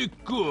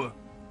yukladik-ku.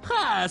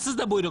 Ha,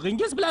 sizda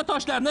buyrug'ingiz bilan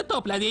toshlarni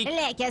to'pladik.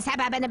 Lekin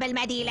sababini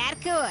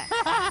bilmadinglar-ku.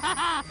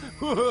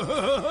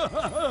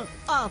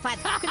 Ofat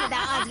kunida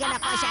ozgina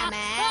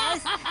qo'shamiz.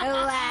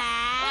 Va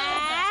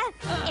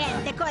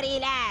endi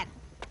ko'ringlar.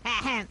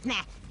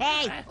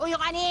 Hey,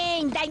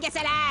 uyg'oning,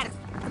 dangasalar.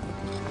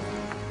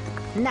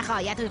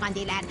 Nihoyat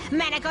uyg'ondinglar.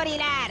 Mana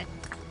ko'ringlar.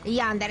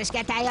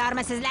 Yondirishga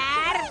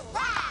tayyormisizlar?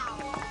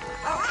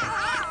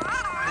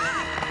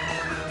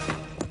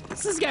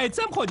 Sizga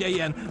aytsam,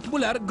 xo'jayin,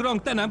 bular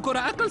Quvnoqdan ham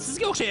ko'ra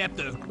aqlsizga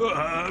o'xshayapti.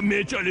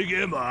 Menchalik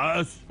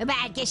emas.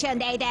 Balki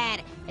shundaydir,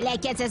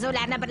 lekin siz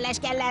ularni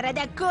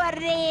birlashganlarida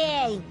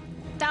ko'ring.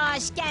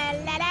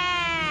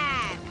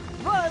 Toshkallalar!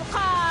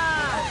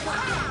 Vulqon!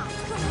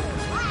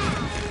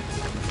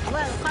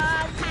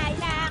 Vulqon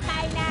qayna,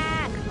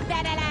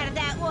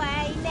 daralarda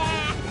o'yna.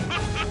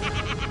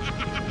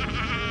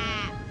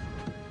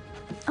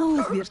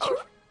 Ovoz ber-chi.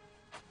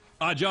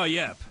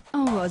 Ajoyib.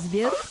 Ovoz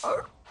ber.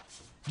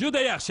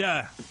 Juda yaxshi.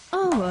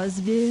 Ovoz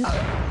ber.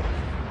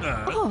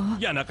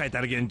 Yana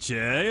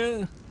qaytarginchi.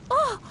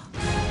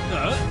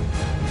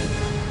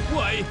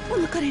 Voy,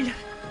 Uni qaranglar.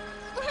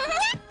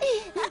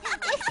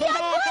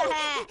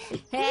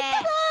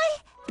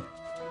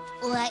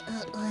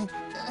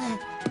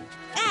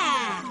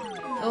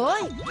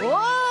 Voy,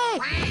 voy.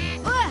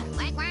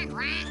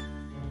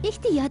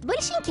 Ehtiyot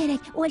bo'lishing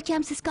kerak.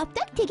 O'lchamsiz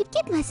koptok tegib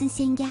ketmasin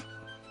senga.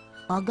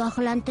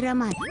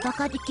 Ogohlantiraman.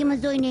 Faqat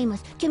ikkimiz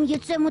o'ynaymiz. Kim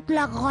yutsa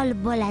mutlaq g'olib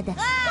bo'ladi.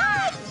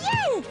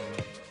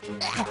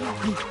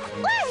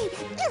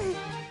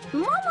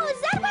 Momo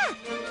zarba.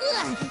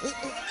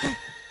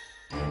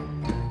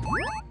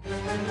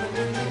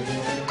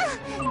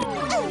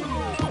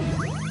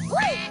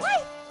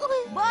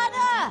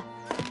 Bana!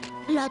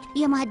 Lot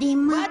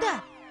yemadingmi? Bana!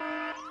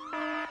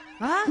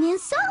 Men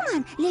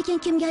sog'man, lekin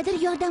kimgadir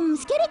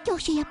yordamimiz kerakka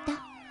o'xshayapti.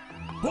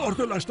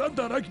 portlashdan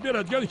darak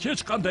beradigan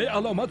hech qanday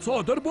alomat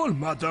sodir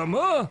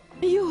bo'lmadimi?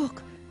 Yo'q.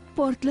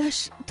 Portlash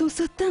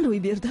to'satdan ro'y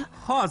berdi.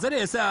 Hozir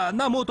esa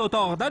Namut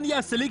o'tog'idan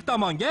yassilik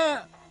tomonga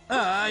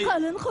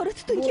Qalin qora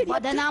tutun Bu kelyapti.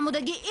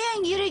 Badanamudagi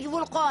eng yirik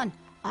vulqon.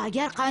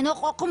 Agar qaynoq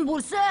oqim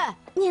bo'lsa,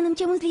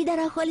 Menimcha muzli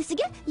dara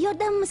aholisiga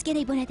yordamimiz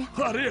kerak bo'ladi.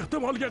 Har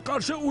ehtimolga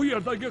qarshi u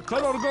yerdagi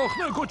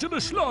qarorgohni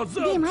ko'chirish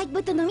lozim. Demak,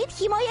 butun umid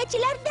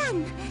himoyachilardan.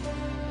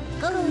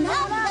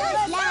 Quvnoq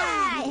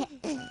do'stlar!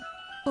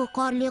 U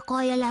qorli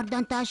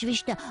qoyalardan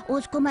tashvishda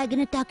o'z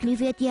ko'magini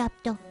taklif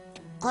etyapti.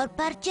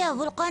 Qorparcha,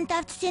 vulqon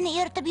tafti seni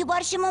eritib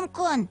yuborishi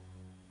mumkin.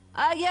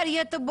 agar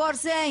yetib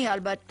borsang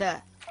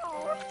albatta.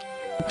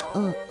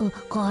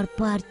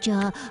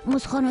 Qorparcha,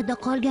 muzxonada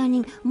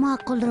qolganing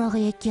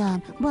ma'qulrog'i ekan.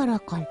 Bora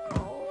qol.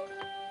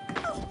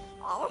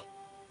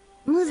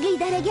 Muzli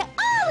daraga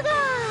olg'a!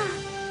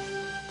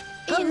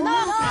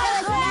 Quvnoq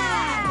do'stlar!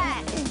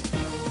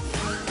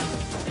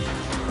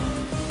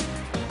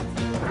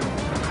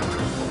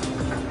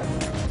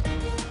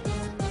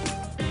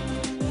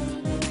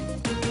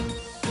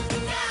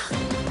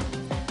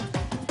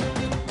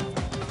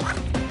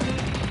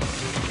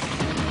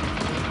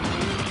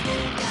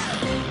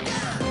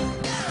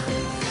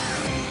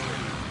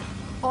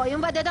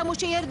 Oyim va dadam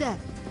o'sha yerda.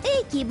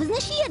 Eki, bizni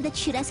shu yerda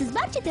tushirasiz.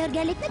 Barcha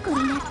tayyorgarlikni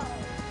ko'ringlar.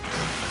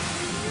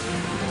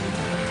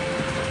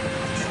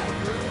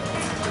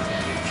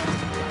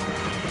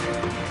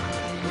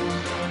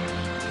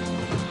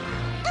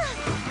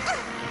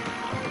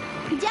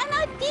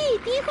 Janob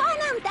Pi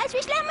xonim,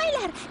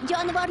 tashvishlanmanglar.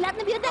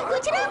 Jonivorlarni bu yerdan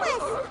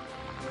ko'chiramiz.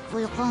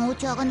 Vulqon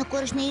o'chog'ini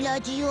ko'rishning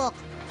iloji yo'q.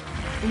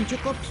 Buncha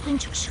ko'p tutun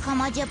chiqishi ham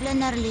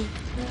ajablanarli.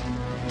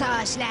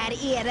 Toshlar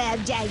erib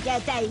jangga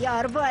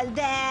tayyor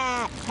bo'ldi.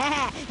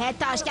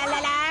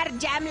 Toshkallalar,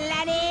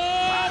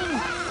 jamlaning.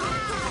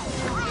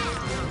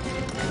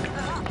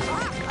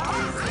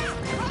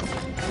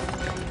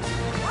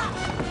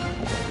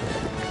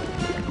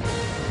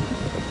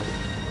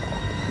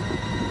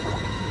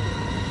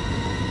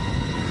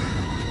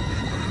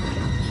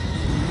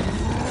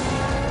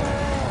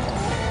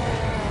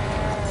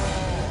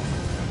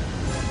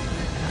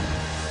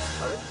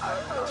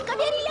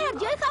 Chiqaveringlar,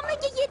 joy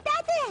hammaga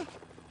yetadi.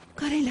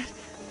 Qaranglar,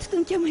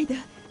 tutun kamaydi.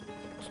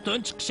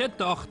 tutun chiqishi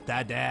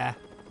to'xtadi.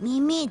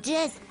 Mimi,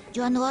 Jess,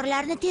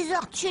 jonivorlarni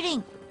tezroq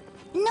tushiring.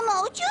 Nima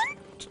uchun?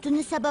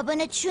 Tutunning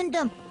sababini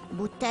tushundim.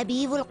 Bu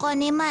tabiiy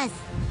vulqon emas.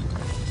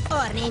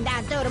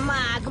 O'rningdan tur,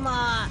 magma.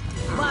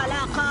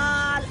 Bola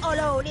qol,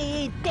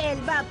 olovli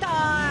telbab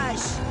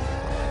tosh.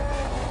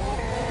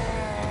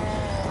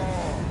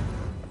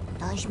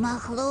 Tosh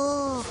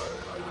maxluq.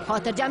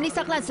 Xotirjamlik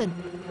saqlansin.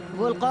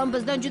 Vulqon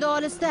bizdan juda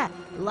olisda.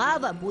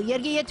 Lava bu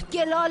yerga yetib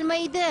kela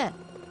olmaydi.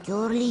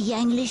 Ko'rli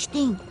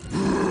yanglishding.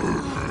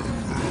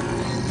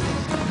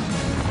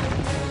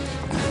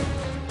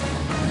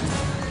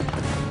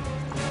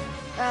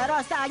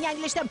 Rostdan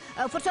yanglishdim.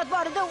 Fursat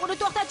bor edi, uni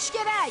to'xtatish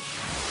kerak.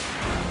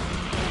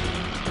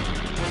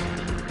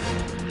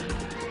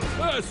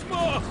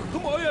 Esma,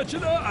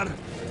 himoyachilar!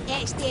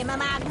 Eshitdingmi,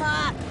 magma?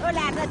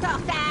 Ularni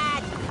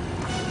to'xtat.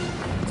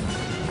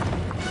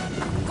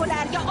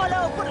 Ularga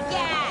olov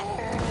purkan.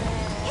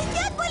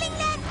 Ehtiyot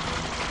bo'linglar.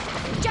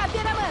 Jab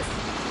beramiz.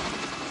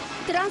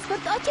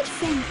 Transport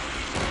ochilsin.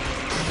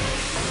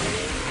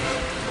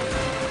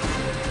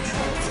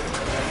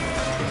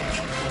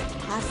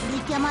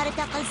 Xavfsizlik kamari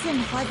taqilsin.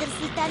 Hozir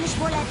siltanish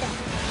bo'ladi.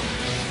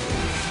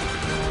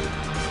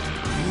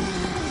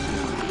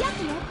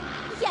 Yaqinroq,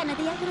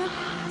 yanada yaqinroq.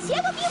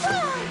 Sevib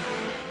yubor.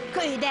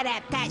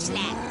 Kuydirib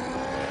tashla.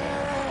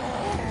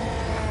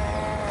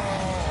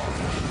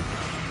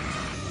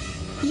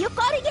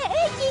 Yuqoriga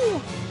egi.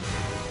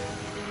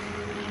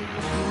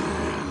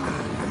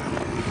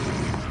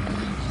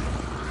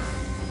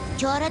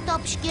 Chora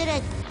topish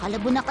kerak. Hali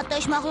bunaqa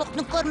tosh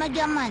maxluqni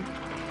ko'rmaganman.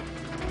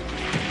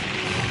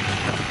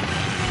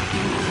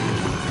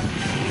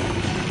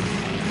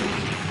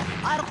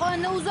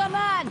 Arqonni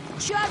uzaman.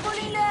 Hushyor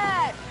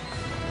bo'linglar.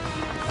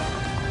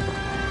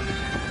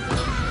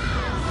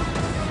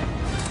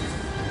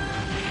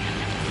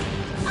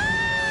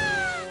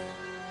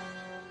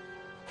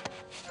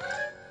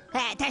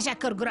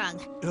 Tashakkur, Grong.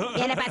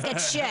 Yana pastga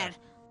tushir.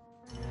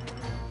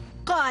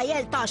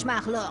 Qoyil tosh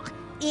maxluq.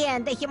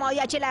 Endi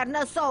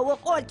himoyachilarni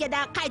sovuq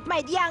o'lkadan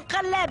qaytmaydigan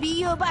qilib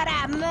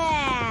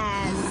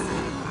yuboramiz.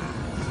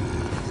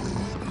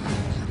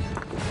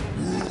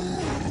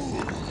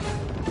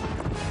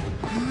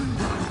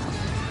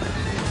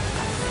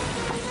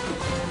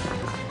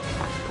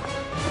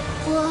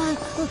 Voy,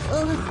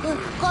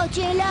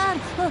 qochinglar.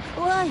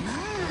 Voy.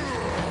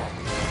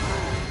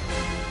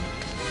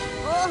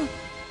 Voy.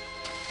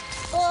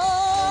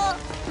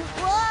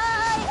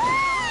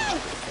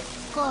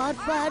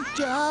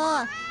 Qorparcha.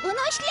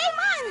 Uni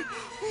ushlayman.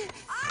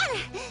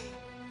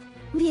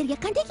 Bu yerga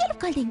qanday kelib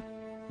qolding?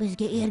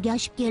 Bizga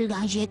ergashib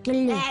kelgan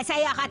shekilli.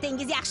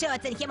 Sayohatingiz yaxshi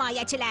o'tsin,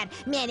 himoyachilar.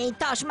 Mening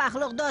tosh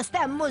maxluq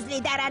do'stim muzli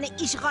darani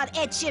ishg'ol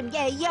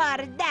etishimga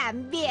yordam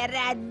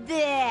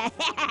beradi.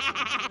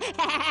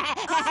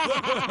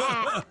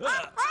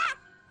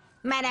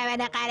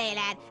 Mana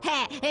qaranglar.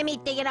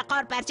 Mittigina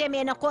qorparcha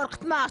meni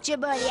qo'rqitmoqchi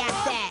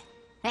bo'lyapti.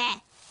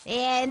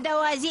 Endi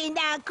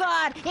o'zingdan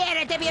ko'r,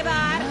 eritib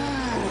yubor.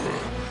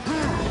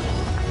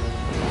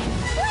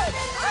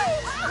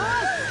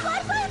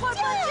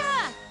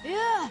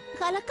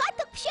 Hali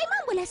qattiq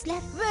pushaymon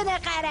bo'lasizlar. Buni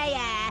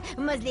qara-ya.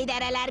 Muzli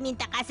daralar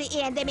mintaqasi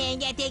endi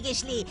menga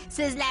tegishli.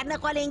 Sizlarni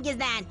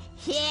qo'lingizdan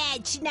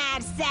hech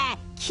narsa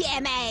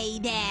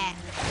kelmaydi.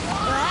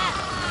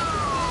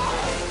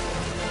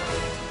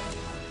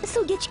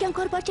 Suvga tushgan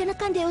qorparchani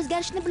qanday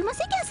o'zgarishini bilmas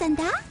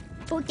ekansan-da?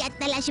 U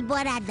kattalashib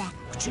boradi.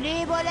 Kuchli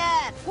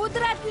bo'lib,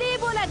 qudratli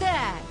bo'ladi.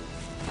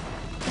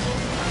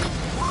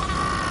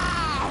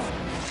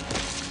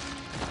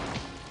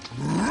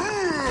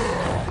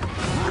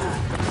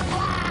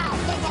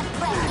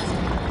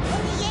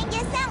 Uni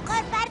yengasan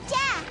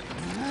qorparcha.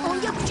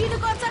 Unga kuchini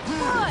ko'rsatib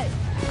qo'y.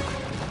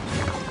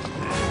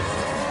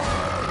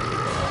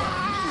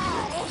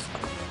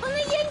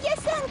 Uni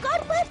yengasan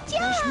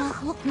qorparcha. Yosh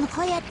maxluq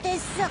nihoyatda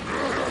issiq.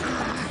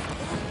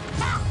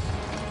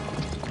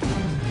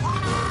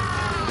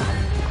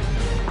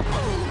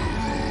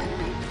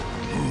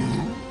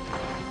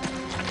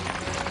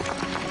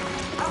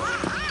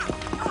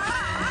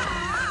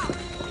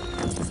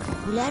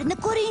 Ularni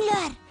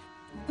ko'ringlar.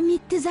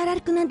 Mitti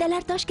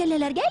zararkunandalar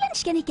toshkallalarga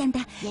aylanishgan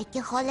ekanda.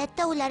 Yakka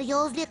holatda ular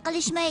yovuzlik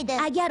qilishmaydi.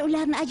 Agar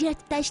ularni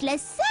ajratib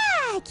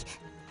tashlasak,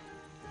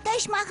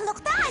 tosh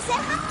maxluqdan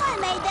asar ham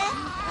qolmaydi.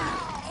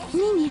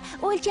 Nini,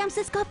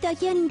 o'lchamsiz koptok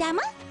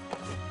yoningdami?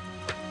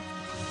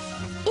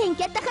 Eng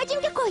katta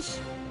hajmga qo'y.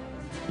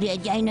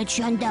 Rejangni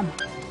tushundim.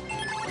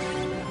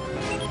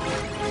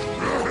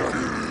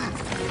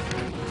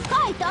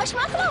 Qo'y tosh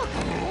maxluq.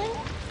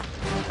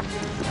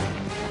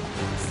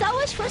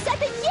 Savaş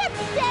fırsatı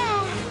yetdi.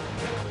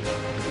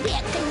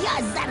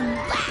 Beqiyoz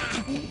zarba.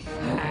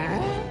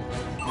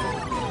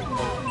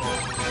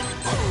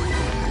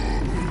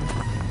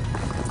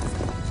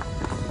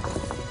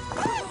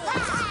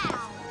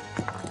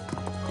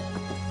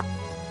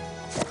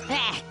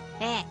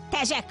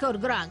 Tashakkur,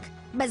 Quvnoq.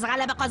 Biz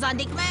g'alaba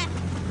qozondikmi?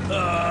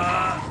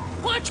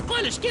 Qochib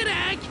qolish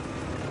kerak.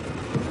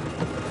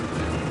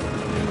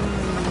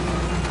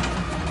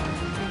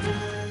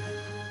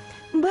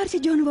 Barcha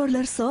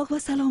jonivorlar sog' va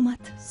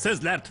salomat.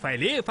 Sizlar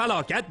tufayli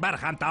falokat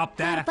barham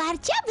topdi.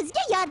 Qorparcha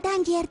bizga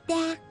yordam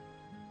berdi.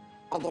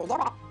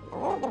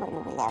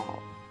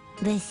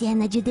 Biz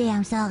seni juda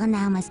ham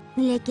sog'inamiz,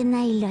 lekin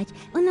na iloj.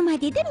 U nima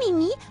dedi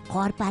Mimi?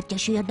 Qorparcha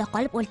shu yerda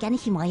qolib o'lkani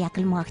himoya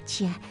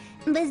qilmoqchi.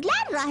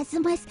 Bizlar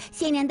rozimiz.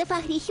 Sen endi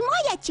faxriy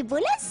himoyachi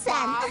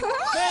bo'lasan.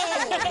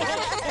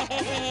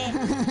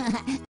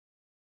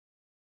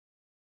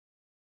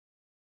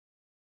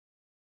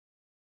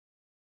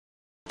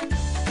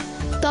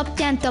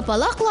 Topgan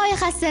topaloq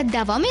loyihasi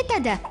davom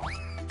etadi.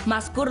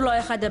 Mazkur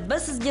loyihada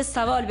biz sizga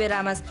savol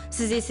beramiz.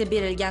 Siz esa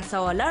berilgan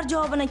savollar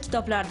javobini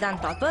kitoblardan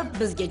topib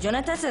bizga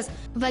jo'natasiz.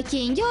 Va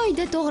keyingi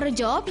oyda to'g'ri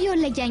javob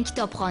yo'llagan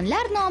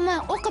kitobxonlar nomi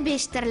o'qib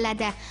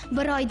eshittiriladi.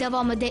 Bir oy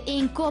davomida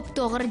eng ko'p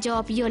to'g'ri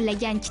javob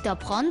yo'llagan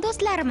kitobxon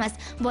do'stlarimiz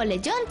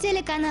Bolajon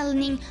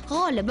telekanalining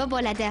g'olibi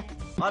bo'ladi.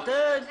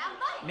 Xotin,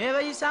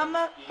 meva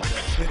yeysanmi?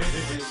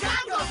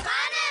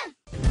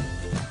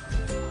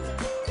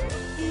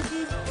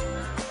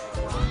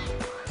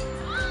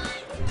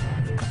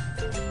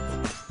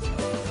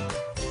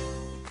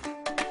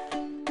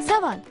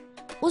 Savol: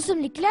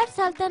 O'simliklar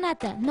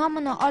saltanati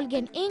nomini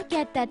olgan eng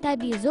katta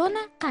tabiiy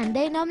zona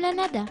qanday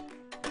nomlanadi?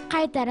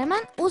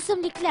 Qaytaraman,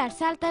 o'simliklar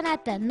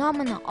saltanati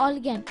nomini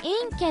olgan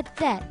eng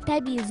katta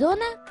tabiiy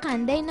zona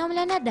qanday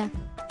nomlanadi?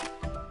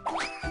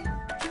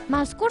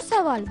 Mazkur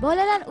savol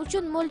bolalar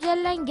uchun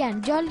mo'ljallangan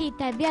Jonli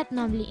tabiat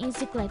nomli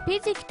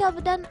ensiklopediya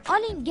kitobidan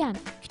olingan.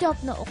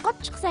 Kitobni o'qib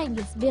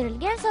chiqsangiz,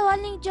 berilgan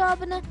savolning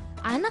javobini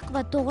aniq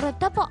va to'g'ri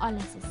topa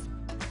olasiz.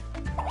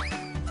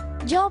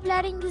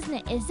 Javoblaringizni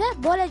esa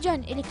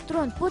Bolajon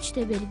elektron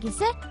pochta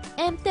belgisi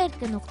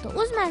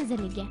mtk.uz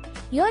manziliga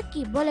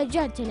yoki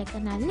Bolajon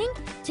telekanalining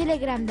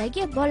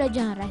Telegramdagi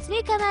Bolajon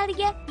rasmiy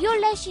kanaliga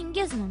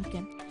yo'llashingiz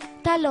mumkin.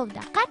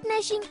 Tanlovda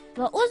qatnashing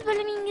va o'z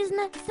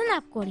bilimingizni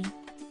sinab ko'ring.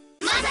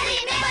 Mazali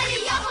mevali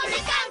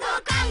yoqimli kango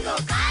qani?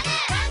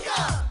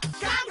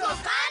 Kango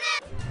qani?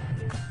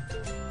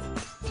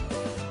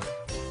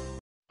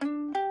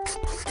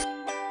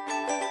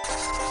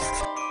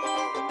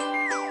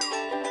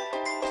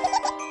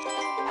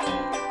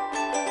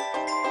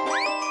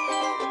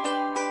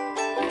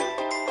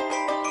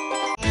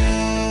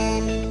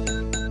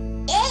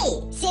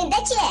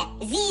 Sendachi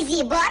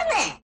Zizi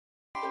bormi?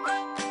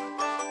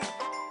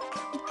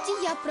 Ikki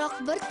yaproq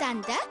bir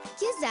tanda,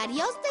 kezar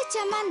yozda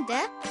chamanda.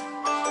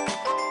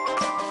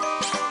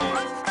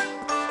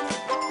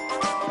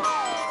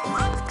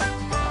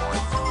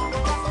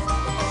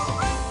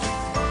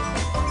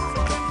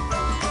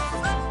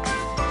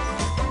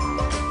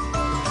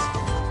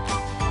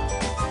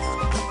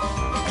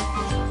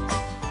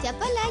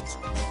 Kapalak.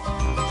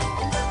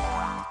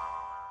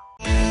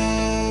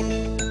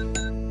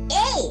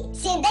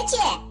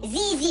 Sendachi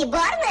Zizi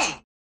bormi?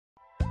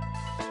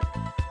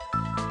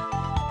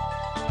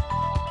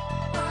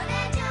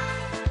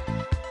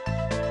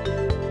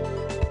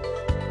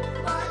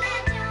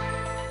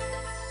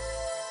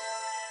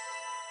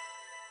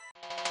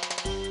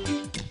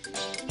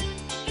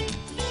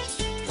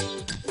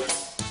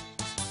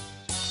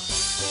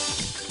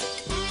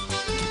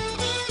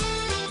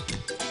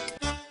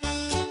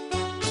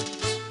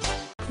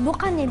 bu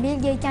qanday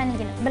belgi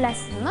ekanligini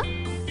bilasizmi?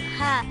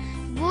 Ha,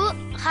 bu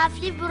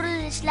xavfli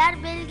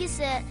burilishlar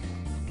belgisi.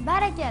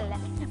 Barakalla.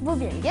 Bu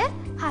belgi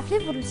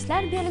xavfli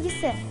burilishlar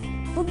belgisi.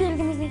 Bu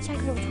belgimizning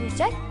shakli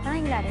uchburchak,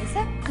 ranglari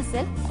esa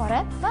qizil, qora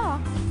va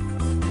oq.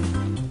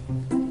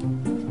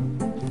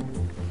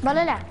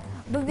 Bolalar,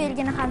 bu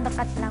belgini ham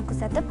diqqat bilan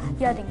kuzatib,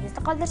 yodingizda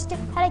qoldirishga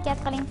harakat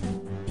qiling.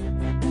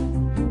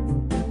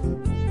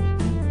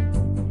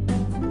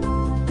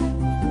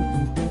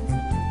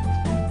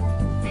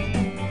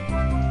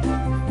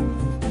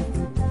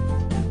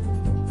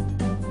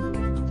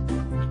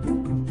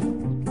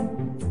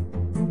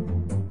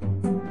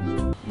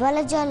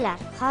 Bolajonlar,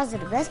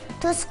 hozir biz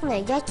to'siqni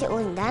yoki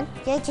o'ngdan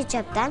yoki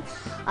chapdan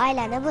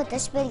aylanib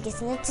o'tish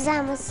belgisini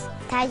chizamiz.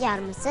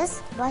 Tayyormisiz?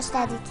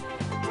 Boshladik.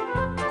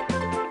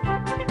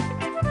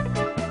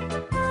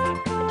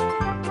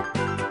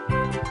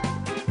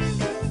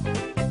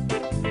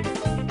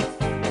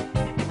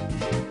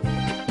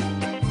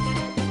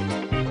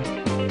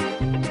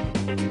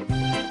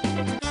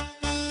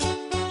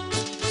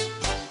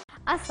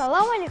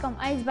 Assalomu alaykum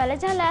aziz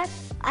bolajonlar.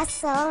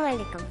 Assalomu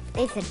alaykum.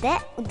 Efirda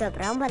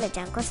udobron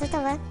bolajon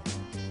ko'rsatuvi.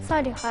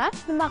 Soliha,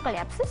 nima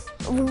qilyapsiz?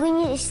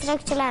 Bugungi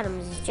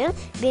ishtirokchilarimiz uchun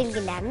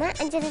belgilarni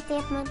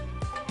ajratyapman.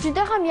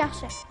 Juda ham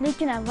yaxshi,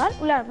 lekin avval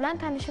ular bilan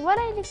tanishib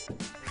olaylik.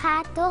 Ha,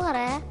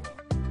 to'g'ri.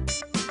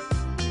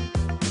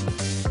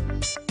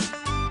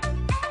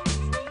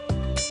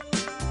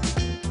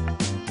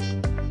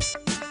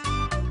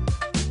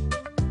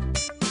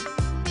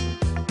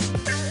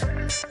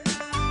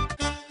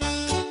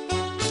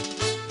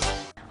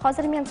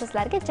 Hozir men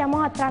sizlarga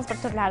jamoat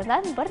transport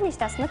turlaridan bir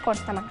nechtasini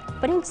ko'rsataman.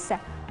 Birinchisi,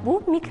 bu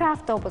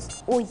mikroavtobus.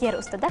 U yer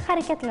ustida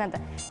harakatlanadi.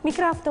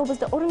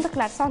 Mikroavtobusda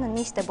o'rindiqlar soni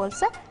nechta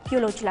bo'lsa,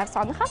 yo'lovchilar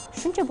soni ham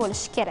shuncha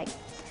bo'lishi kerak.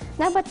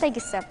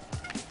 Navbatdagisi,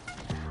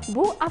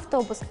 bu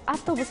avtobus.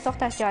 Avtobus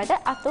to'xtash joyida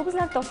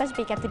avtobuslar to'xtash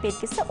bekati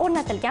belgisi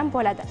o'rnatilgan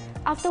bo'ladi.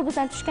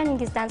 Avtobusdan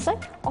tushganingizdan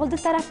so'ng oldi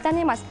tarafdan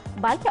emas,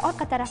 balki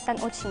orqa tarafdan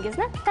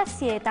o'tishingizni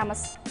tavsiya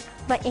etamiz.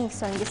 Va eng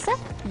so'nggisi,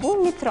 bu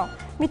metro.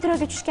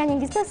 Metroga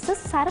tushganingizda siz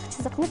sariq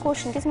chiziqni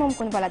ko'rishingiz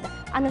mumkin bo'ladi.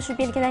 Ana shu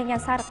belgilangan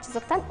sariq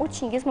chiziqdan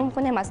o'tishingiz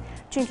mumkin emas,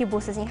 chunki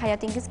bu sizning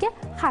hayotingizga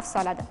xavf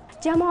soladi.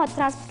 Jamoat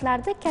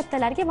transportlarida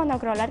kattalarga va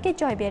nogironlarga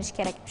joy berish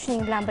kerak.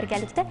 Shuning bilan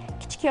birgalikda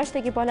kichik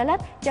yoshdagi bolalar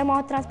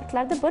jamoat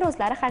transportlarida bir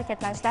o'zlari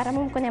harakatlanishlari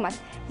mumkin emas.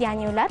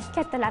 Ya'ni ular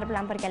kattalar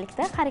bilan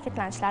birgalikda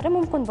harakatlanishlari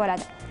mumkin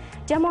bo'ladi.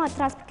 Jamoat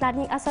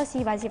transportlarining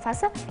asosiy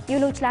vazifasi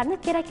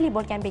yo'lovchilarni kerakli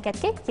bo'lgan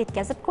bekatga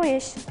yetkazib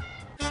qo'yish.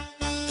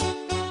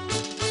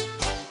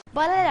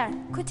 Bolalar,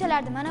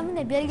 ko'chalarda mana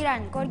bunday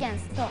belgilarni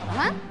ko'rgansiz,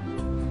 to'g'rimi?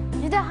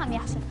 Juda ham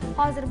yaxshi.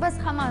 Hozir biz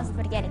hammamiz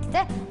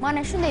birgalikda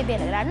mana shunday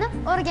belgilarni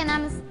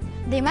o'rganamiz.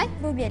 Demak,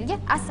 bu belgi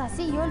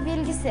asosiy yo'l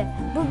belgisi.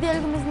 Bu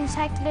belgimizning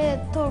shakli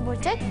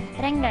to'rtburchak,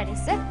 ranglari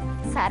esa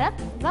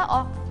sariq va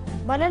oq.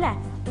 Bolalar,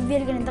 bu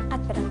belgini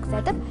diqqat bilan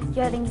kuzatib,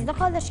 yodingizda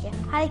qoldirishga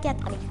harakat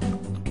qiling.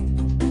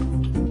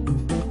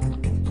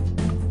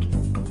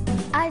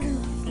 Aziz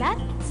do'stlar,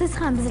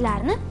 siz ham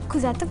bizlarni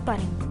kuzatib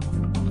boring.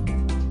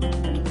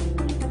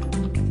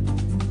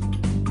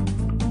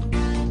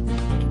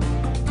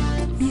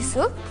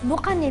 Bu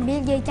qanday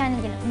belgi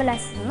ekanligini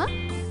bilasizmi?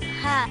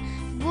 Ha,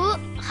 bu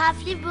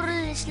xavfli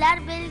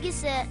burilishlar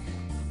belgisi.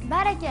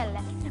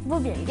 Barakalla. Bu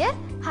belgi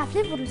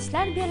xavfli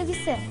burilishlar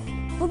belgisi.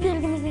 Bu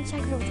belgimizning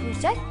shakli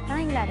uchburchak,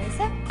 ranglari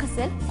esa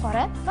qizil,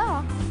 qora va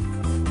oq.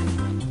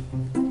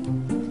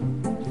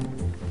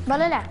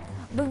 Bolalar,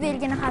 bu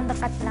belgini ham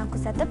diqqat bilan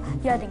kuzatib,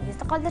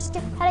 yodingizda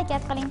qoldirishga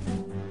harakat qiling.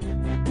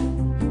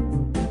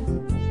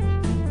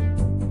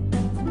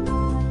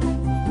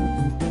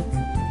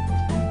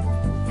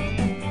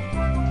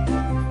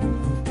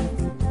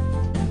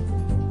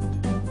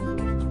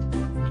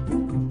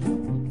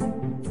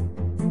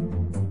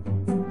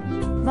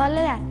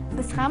 Bolalar,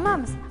 biz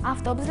hammamiz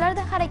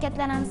avtobuslarda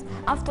harakatlanamiz.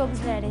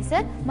 Avtobuslar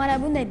esa mana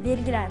bunday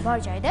belgilar bor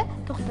joyda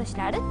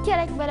to'xtashlari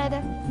kerak bo'ladi.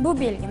 Bu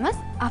belgimiz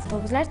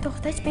avtobuslar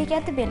to'xtash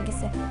bekati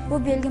belgisi.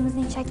 Bu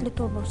belgimizning shakli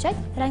to'rtburchak,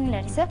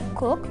 ranglari esa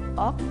ko'k,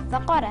 oq va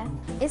qora.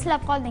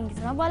 Eslab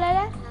qoldingizmi,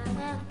 bolalar?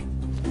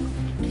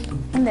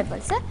 Unday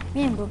bo'lsa,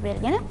 men bu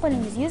belgini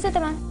qo'lingizga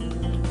uzataman.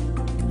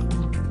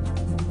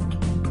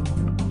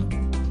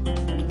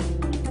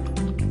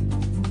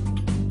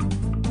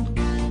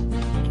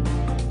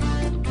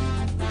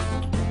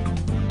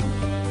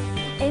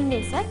 Endi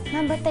esa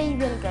navbatdagi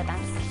belgiga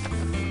o'tamiz.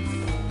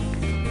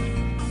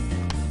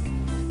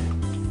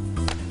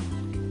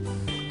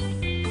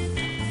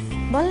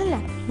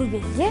 Bolalar, bu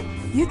belgi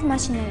yuk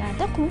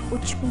mashinalarida quvib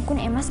o'tish mumkin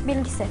emas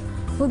belgisi.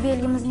 Bu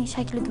belgimizning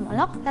shakli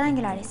dumaloq,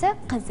 ranglari esa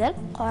qizil,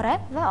 qora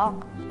va oq.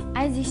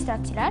 Aziz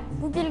ishtirokchilar,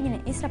 bu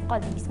belgini eslab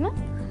qoldingizmi?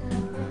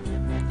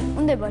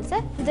 Unday bo'lsa,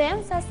 juda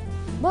ham soz.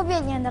 Bu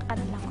belgini diqqat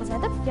bilan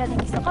kuzatib,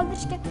 yodingizda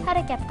qoldirishga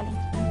harakat qiling.